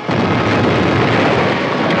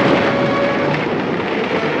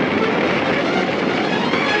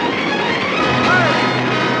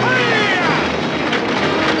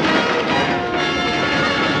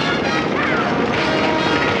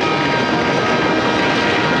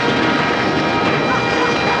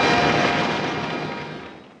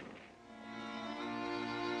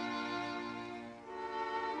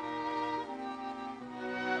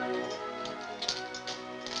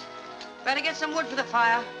 Better get some wood for the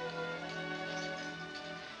fire.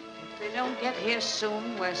 If they don't get here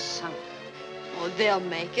soon, we're sunk. Oh, they'll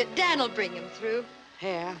make it. Dan'll bring him through.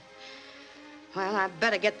 Yeah. Well, I'd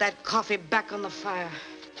better get that coffee back on the fire.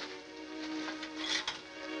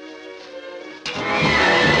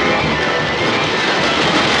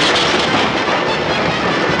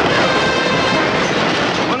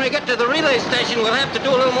 When we get to the relay station, we'll have to do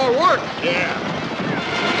a little more work. Yeah.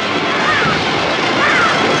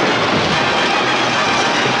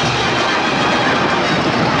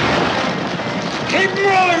 Keep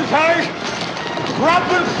rolling, fellas.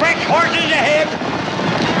 Dropping fresh horses ahead.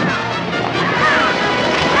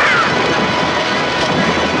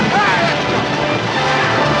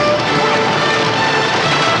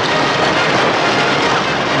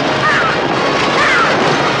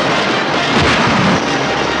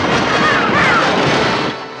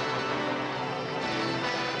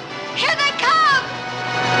 Here they come!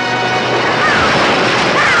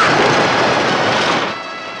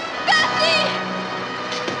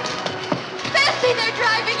 Bessie, they're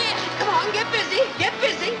driving in. Come on, get busy, get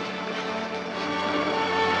busy.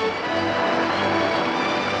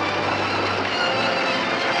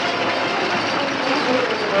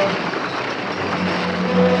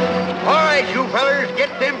 All right, you fellers,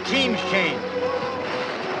 get them teams changed.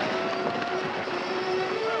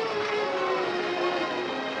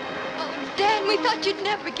 Oh, Dan, we thought you'd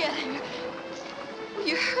never get here.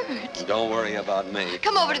 You're hurt. Don't worry about me.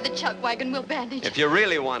 Come over to the chuck wagon, we'll bandage. If you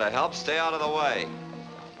really want to help, stay out of the way.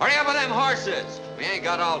 Hurry up with them horses. We ain't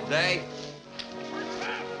got all day.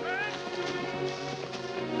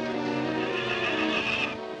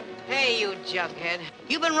 Hey, you jughead.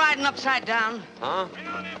 You been riding upside down? Huh?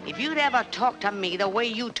 If you'd ever talked to me the way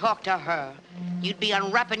you talk to her, you'd be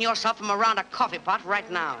unwrapping yourself from around a coffee pot right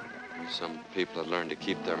now. Some people have learned to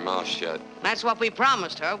keep their mouths shut. That's what we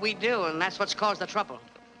promised her. We do, and that's what's caused the trouble.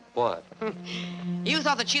 What? You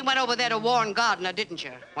thought that she went over there to warn Gardner, didn't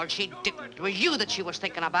you? Well, she didn't. It was you that she was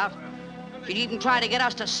thinking about. She'd even try to get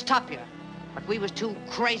us to stop you. But we was too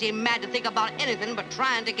crazy mad to think about anything but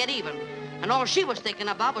trying to get even. And all she was thinking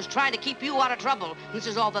about was trying to keep you out of trouble. This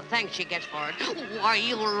is all the thanks she gets for it. Why,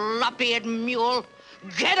 you lop-eared mule.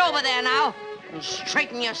 Get over there now and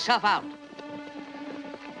straighten yourself out.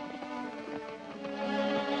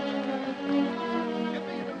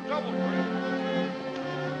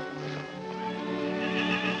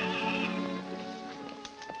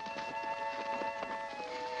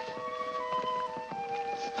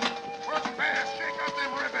 Shake out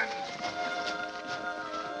them ribbons.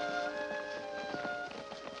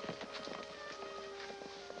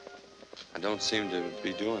 I don't seem to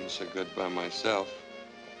be doing so good by myself.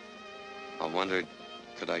 I wondered,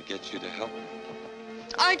 could I get you to help me?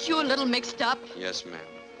 Aren't you a little mixed up? Yes, ma'am.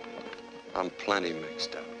 I'm plenty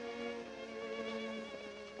mixed up.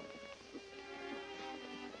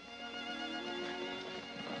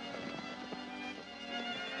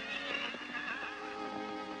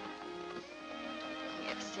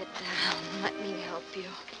 Here, sit down. Let me help you.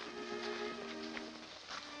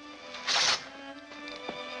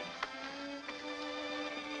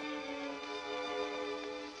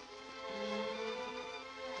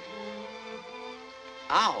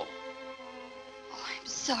 Ow! Oh, I'm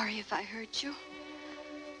sorry if I hurt you.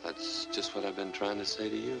 That's just what I've been trying to say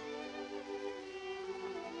to you.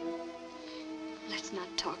 Let's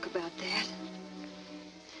not talk about that.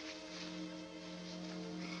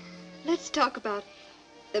 Let's talk about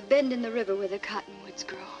the bend in the river where the cottonwoods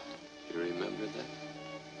grow. You remember that?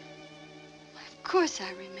 Of course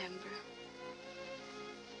I remember.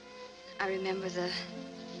 I remember the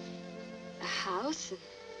house and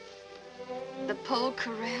the pole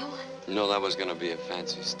corral. No, that was gonna be a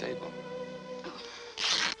fancy stable.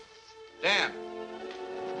 Dan,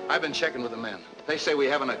 I've been checking with the men. They say we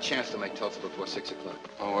haven't a chance to make Tulsa before 6 o'clock.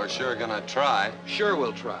 Oh, we're sure gonna try. Sure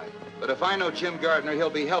we'll try. But if I know Jim Gardner, he'll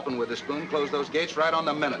be helping Witherspoon close those gates right on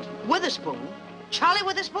the minute. Witherspoon? Charlie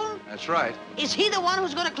Witherspoon? That's right. Is he the one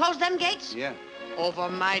who's going to close them gates? Yeah. Over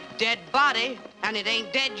my dead body, and it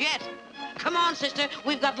ain't dead yet. Come on, sister.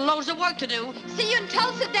 We've got loads of work to do. See you in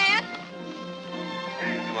Tulsa, Dad.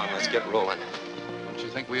 Come on, let's get rolling. Don't you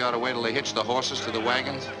think we ought to wait till they hitch the horses to the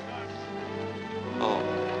wagons? Oh.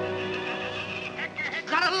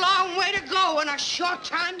 Got a long way to go and a short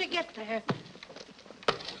time to get there.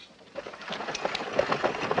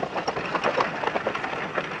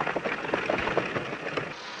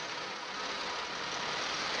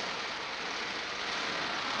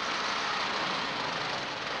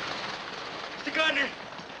 Mr. Gardner.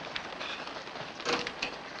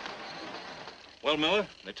 Well, Miller,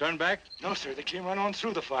 they turned back? No, sir. They came right on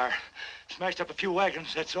through the fire. Smashed up a few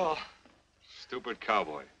wagons, that's all. Stupid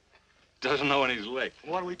cowboy. Doesn't know when he's licked.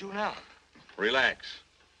 What do we do now? Relax.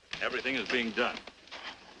 Everything is being done.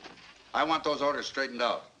 I want those orders straightened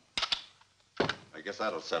out. I guess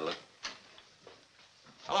that'll settle it.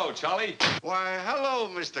 Hello, Charlie. Why, hello,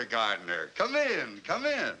 Mr. Gardner. Come in, come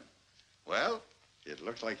in. Well, it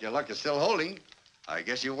looks like your luck is still holding. I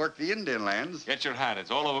guess you work the Indian lands. Get your hat.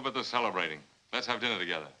 It's all over but the celebrating. Let's have dinner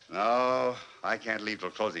together. No, I can't leave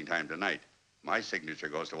till closing time tonight. My signature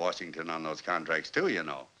goes to Washington on those contracts, too, you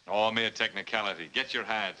know. Oh, mere technicality. Get your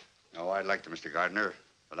hat. Oh, I'd like to, Mr. Gardner,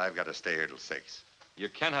 but I've got to stay here till 6. You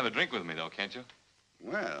can have a drink with me, though, can't you?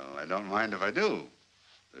 Well, I don't mind if I do.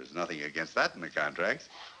 There's nothing against that in the contracts.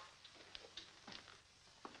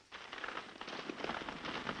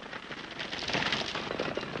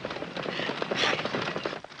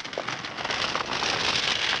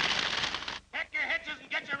 Pack your hitches and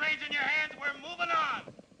get your reins in your hands. We're moving on.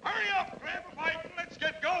 Hurry up, grab a bite, and let's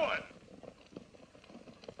get going.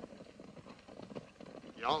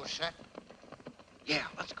 You all set? Yeah,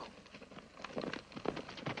 let's go.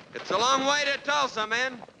 It's a long way to Tulsa,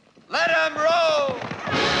 men. Let 'em roll!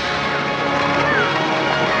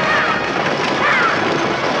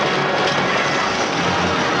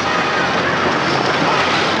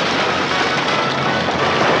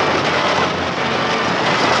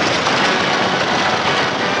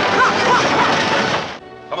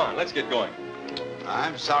 Come on, let's get going.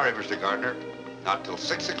 I'm sorry, Mr. Gardner. Not till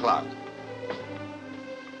 6 o'clock.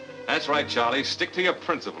 That's right, Charlie. Stick to your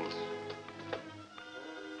principles.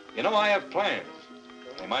 You know, I have plans.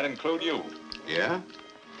 They might include you. Yeah?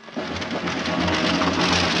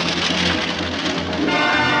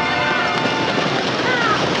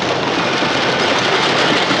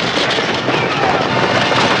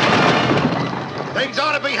 Things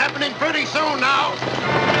ought to be happening pretty soon now.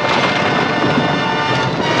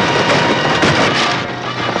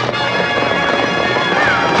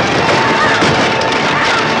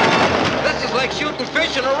 This is like shooting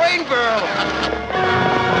fish in a rain barrel.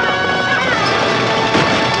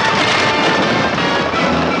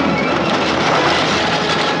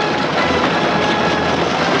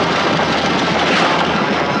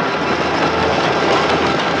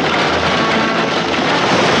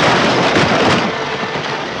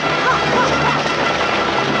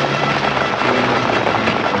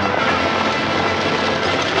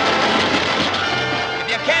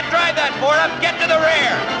 Get to the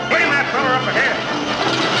rear! Bring that fella up ahead.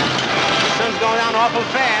 The sun's going down awful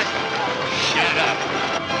fast. Shut up.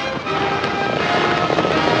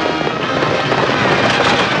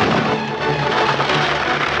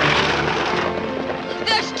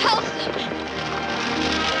 There's Tulsa.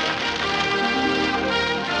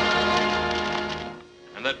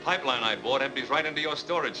 And that pipeline I bought empties right into your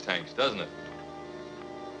storage tanks, doesn't it?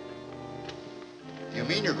 You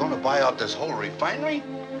mean you're going to buy out this whole refinery?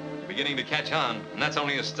 Beginning to catch on, and that's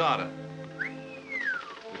only a starter.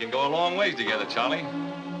 We can go a long ways together, Charlie.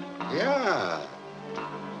 Yeah.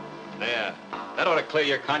 There. That ought to clear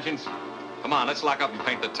your conscience. Come on, let's lock up and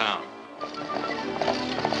paint the town.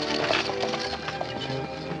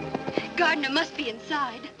 Gardner must be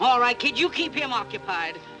inside. All right, kid, you keep him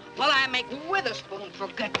occupied while I make Witherspoon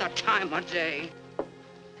forget the time of day.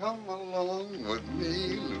 Come along with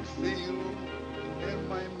me, Lucille, in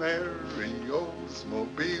my merry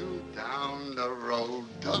Oldsmobile. Down the road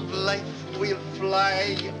of life we'll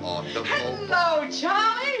fly. Automobile. Hello,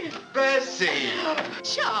 Charlie. Bessie.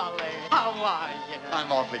 Charlie, how are you?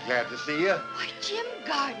 I'm awfully glad to see you. Why, Jim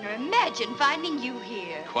Gardner, imagine finding you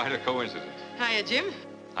here. Quite a coincidence. Hiya, Jim.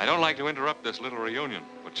 I don't like to interrupt this little reunion,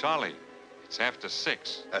 but Charlie, it's after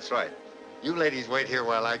 6. That's right. You ladies wait here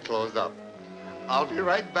while I close up. I'll be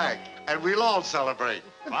right back, and we'll all celebrate.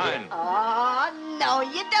 Fine. Oh, no,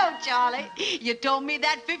 you don't, Charlie. You told me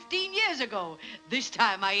that 15 years ago. This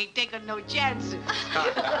time I ain't taking no chances.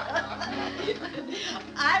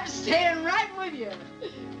 I'm staying right with you.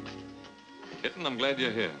 Kitten, I'm glad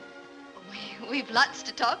you're here. We've lots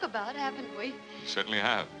to talk about, haven't we? You certainly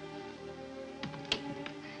have.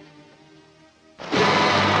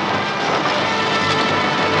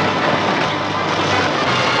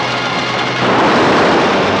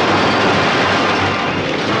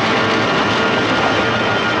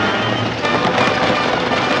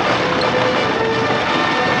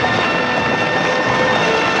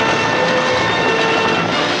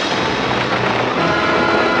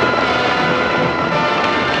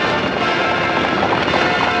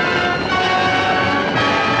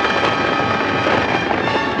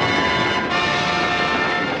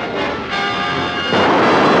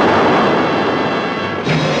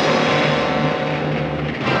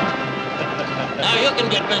 can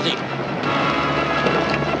get busy.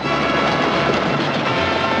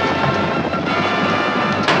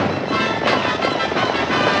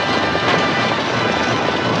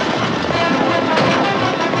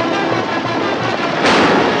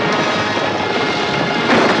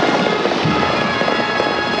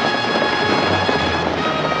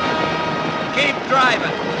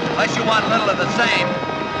 Driving, unless you want a little of the same.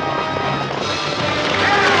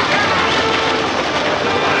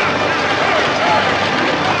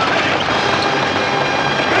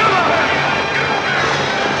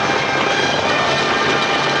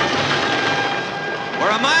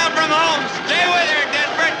 We're a mile from home. Stay with her,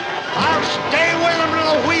 Denver. I'll stay with him till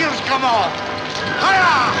the wheels come off.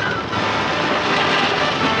 Hurrah!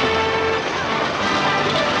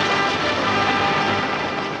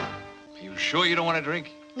 Sure you don't want to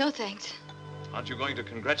drink? No, thanks. Aren't you going to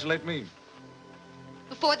congratulate me?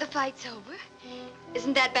 Before the fight's over?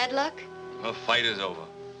 Isn't that bad luck? The fight is over.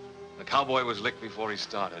 The cowboy was licked before he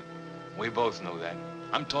started. We both know that.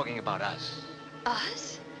 I'm talking about us.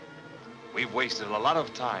 Us? We've wasted a lot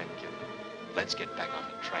of time, kid. Let's get back on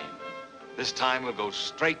the train. This time we'll go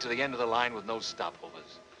straight to the end of the line with no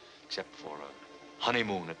stopovers, except for a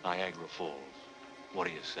honeymoon at Niagara Falls. What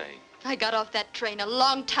do you say? I got off that train a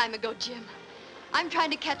long time ago, Jim. I'm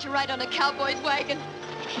trying to catch a ride on a cowboy's wagon.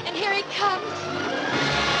 And here he comes.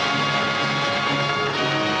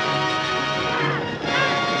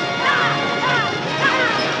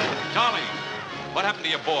 Charlie, what happened to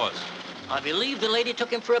your boss? I believe the lady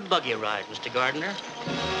took him for a buggy ride, Mr. Gardner.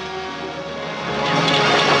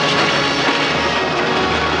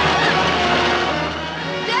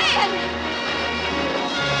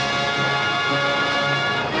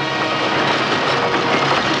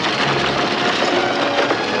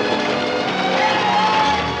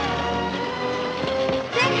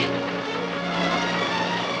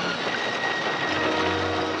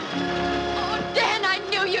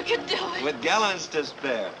 With gallons to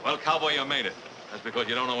spare. Well, cowboy, you made it. That's because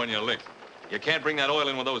you don't know when you're licked. You can't bring that oil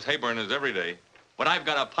in with those hay burners every day. But I've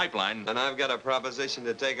got a pipeline. And I've got a proposition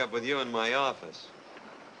to take up with you in my office.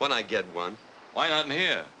 When I get one. Why not in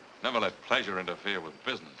here? Never let pleasure interfere with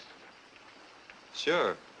business.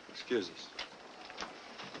 Sure. Excuse us.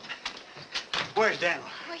 Where's Daniel?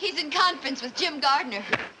 Well, he's in conference with Jim Gardner.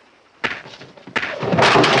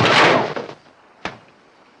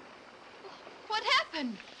 What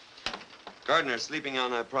happened? Gardner's sleeping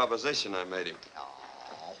on that proposition I made him.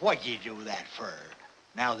 Oh, what'd you do that for?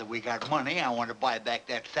 Now that we got money, I want to buy back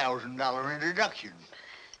that $1,000 introduction.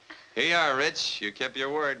 Here you are, Rich. You kept your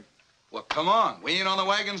word. Well, come on. We ain't on the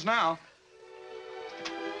wagons now.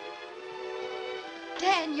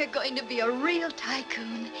 Dan, you're going to be a real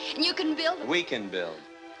tycoon, and you can build... We can build.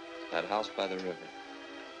 That house by the river.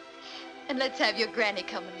 And let's have your granny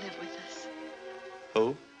come and live with us.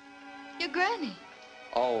 Who? Your granny.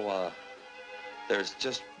 Oh, there's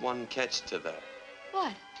just one catch to that.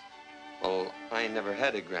 What? Well, I ain't never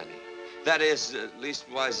had a granny. That is,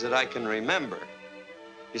 leastwise, that I can remember.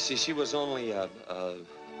 You see, she was only a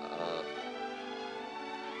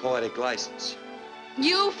poetic license.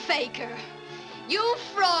 You faker. You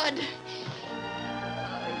fraud.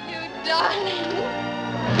 Oh, you darling.